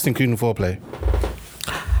 And that's including foreplay.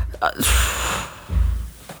 I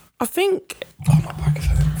think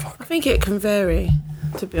it can vary.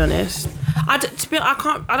 To be honest, I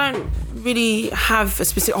don't really have a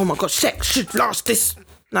specific. Oh my god, sex should last this.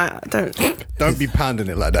 No, I don't. Don't be pounding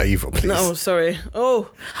it like that either, please. No, sorry.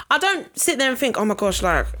 Oh, I don't sit there and think, oh my gosh,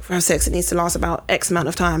 like for have sex, it needs to last about X amount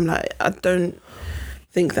of time. Like I don't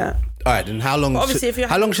think that. All right, then how long? But obviously, if you're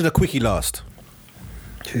how long should a quickie last?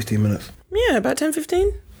 15 minutes. Yeah, about 10,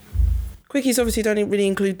 15. Quickies obviously don't really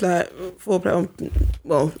include like foreplay,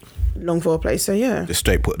 well, long foreplay. So yeah. Just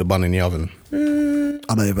straight put the bun in the oven.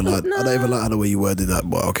 I don't even like how the way you worded that,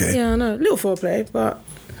 but okay. Yeah, I know. Little foreplay, but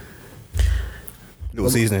Little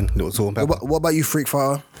seasoning, little salt and pepper. What about you, freak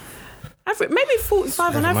fire? maybe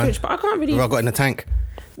 45 on Never mind. average, but I can't really. What have I got in the tank?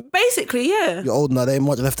 Basically, yeah. You're old now. There ain't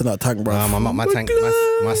much left in that tank, bro. My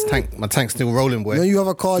tank's still rolling, boy. You know, you have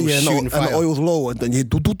a car, Still yeah, and shooting the oil's low, and then you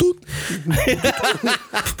do.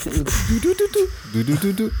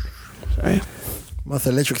 Sorry. Must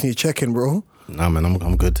electrics need checking, bro. Nah, man,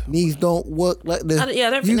 I'm good. Knees don't work like this. I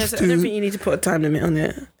don't think you need to put a time limit on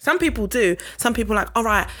it. Some people do. Some people are like, all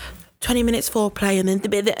right, 20 minutes foreplay and then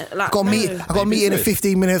like. I got a meeting in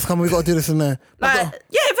 15 minutes. Come on, we got to do this in there. Like,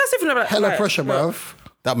 yeah, if that's different. Like, Hella right, pressure, look, bruv.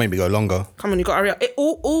 That made me go longer. Come on, you got to hurry up. It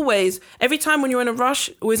always, every time when you're in a rush,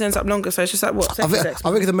 it always ends up longer. So it's just like, what? I think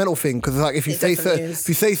it's a mental thing because like if you say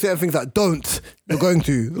certain things that don't, you're going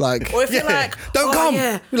to like. Or if you're like, don't come.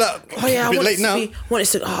 Yeah. You're like, I a bit want late it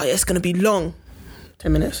now. it's going to be long.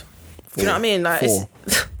 10 minutes. You know what I mean? Like,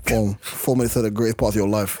 Four minutes are the greatest part of your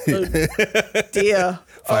life. Dear.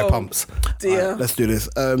 Five pumps. Dear. Right, let's do this.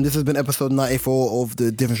 This has been episode 94 of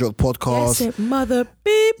the Different Strokes podcast. Yes, mother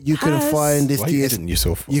beep. You can find this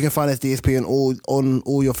yourself? You can find this DSP on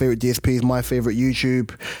all your favorite DSPs. My favorite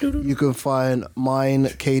YouTube. You can find mine,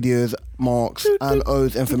 Kadia's, Mark's, and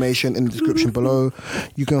O's information in the description below.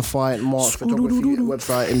 You can find Mark's photography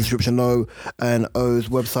website in the description below, and O's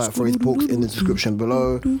website for his books in the description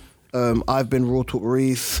below. I've been Raw Talk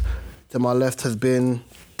Reese. To my left has been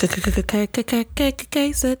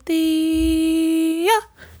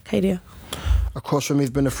Kadia. Across from me has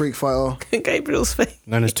been a Freak Fighter. Gabriel's face.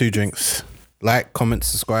 Known as 2 Drinks. Like, comment,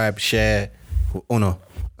 subscribe, share. Honor.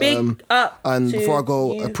 Big up. And before I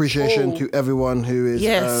go, you appreciation all. to everyone who is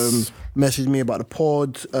messaged me about the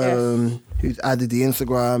pod, who's added the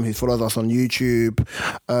Instagram, who's followed us on YouTube.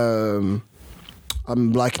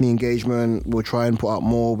 I'm liking the engagement. We'll try and put out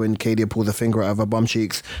more when Kadia pulls a finger out of her bum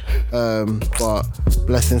cheeks. But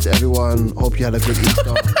blessings to everyone. Hope you had a good Easter.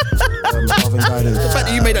 Love and guidance. The fact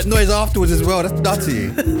that you made that noise afterwards as well, that's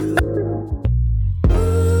nutty.